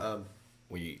too. Um,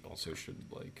 We also should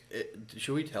like.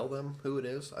 Should we tell them who it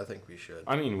is? I think we should.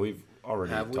 I mean, we've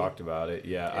already Have we? talked about it.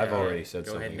 Yeah, I've already said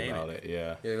Go ahead something and name about it. it.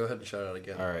 Yeah. Yeah, go ahead and shout out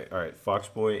again. All right.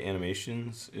 Foxboy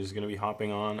Animations is going to be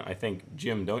hopping on. I think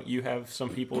Jim, don't you have some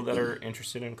people that are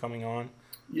interested in coming on?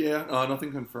 Yeah,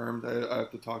 nothing confirmed. I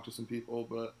have to talk to some people,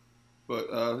 but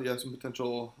yeah, some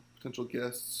potential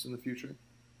guests in the future.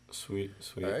 Sweet.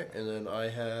 All right, and then I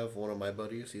have one of my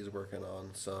buddies. He's working on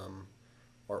some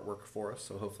artwork for us,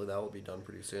 so hopefully that will be done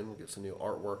pretty soon. We'll get some new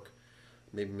artwork,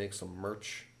 maybe make some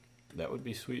merch. That would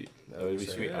be sweet. That would would be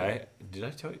be sweet. sick. Did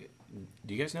I tell you?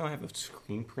 Do you guys know I have a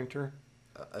screen printer?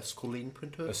 A screen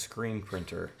printer? A screen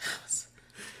printer.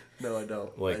 No, I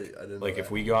don't. Like, I didn't know like if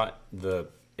that. we got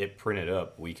it printed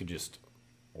up, we could just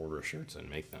order shirts and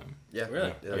make them. Yeah,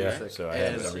 Really? that'd Yeah, be sick. so I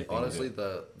have And everything honestly,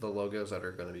 to the logos that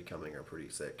are going to be coming are pretty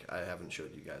sick. I haven't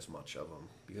showed you guys much of them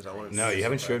because I wanted. No, to you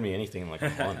haven't showed me anything in like a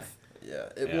month. Yeah.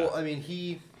 Yeah. Well, I mean,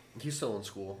 he's still in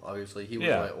school. Obviously, he was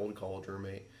Yeah. my old college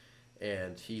roommate,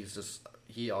 and he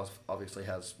obviously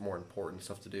has more important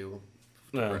stuff to do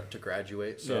Yeah. to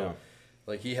graduate. So, Yeah.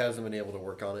 like, he hasn't been able to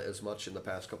work on it as much in the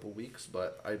past couple weeks.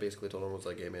 But I basically told him, I was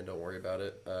like, "Hey, man, don't worry about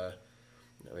it.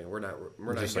 I mean, we're not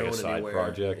Just going like a side anywhere.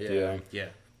 project. Yeah. Yeah.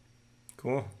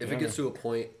 Cool. If Yeah. it gets to a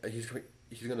point, he's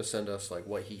going to send us like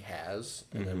what he has,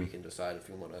 and then we Mm-hmm. can decide if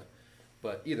we want to.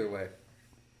 But either way,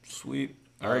 Sweet.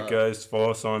 All right, guys. Follow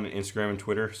us on Instagram and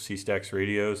Twitter. C-Stacks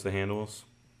Radio is the handles.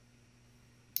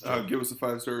 Give us a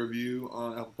 5-star review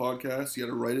on Apple Podcasts. You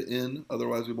got to write it in,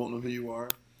 otherwise we won't know who you are,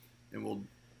 and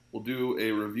we'll do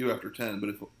a review after 10. But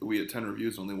if we get 10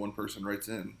 reviews, only one person writes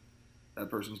in,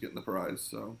 that person's getting the prize.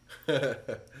 So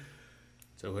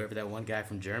So whoever that one guy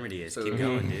from Germany is, So- keep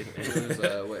going, dude.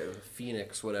 it was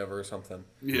Phoenix, whatever, or something.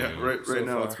 yeah, right So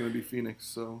now far. it's going to be Phoenix.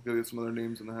 So gotta get some other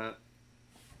names in the hat.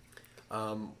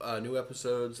 New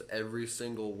episodes every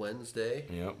single Wednesday.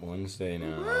 Yep, Wednesday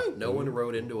now. No one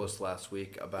wrote into us last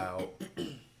week about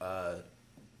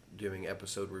doing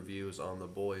episode reviews on The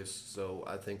Boys, so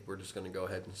I think we're just going to go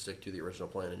ahead and stick to the original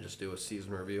plan and just do a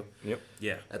season review Yep.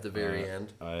 Yeah. at the very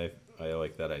end. I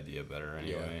like that idea better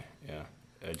anyway. Yeah.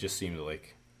 It just seemed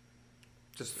like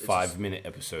Just it's 5-minute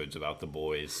episodes about the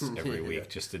boys every Yeah. week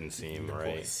just didn't seem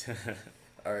right. Boys.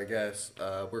 all right, guys.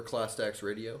 We're Class Stacks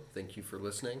Radio. Thank you for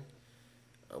listening.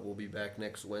 We'll be back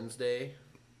next Wednesday,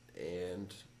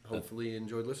 and hopefully you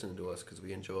enjoyed listening to us because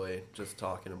we enjoy just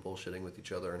talking and bullshitting with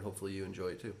each other, and hopefully you enjoy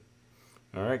it too.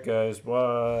 All right, guys.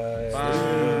 Bye.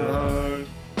 Bye. Bye.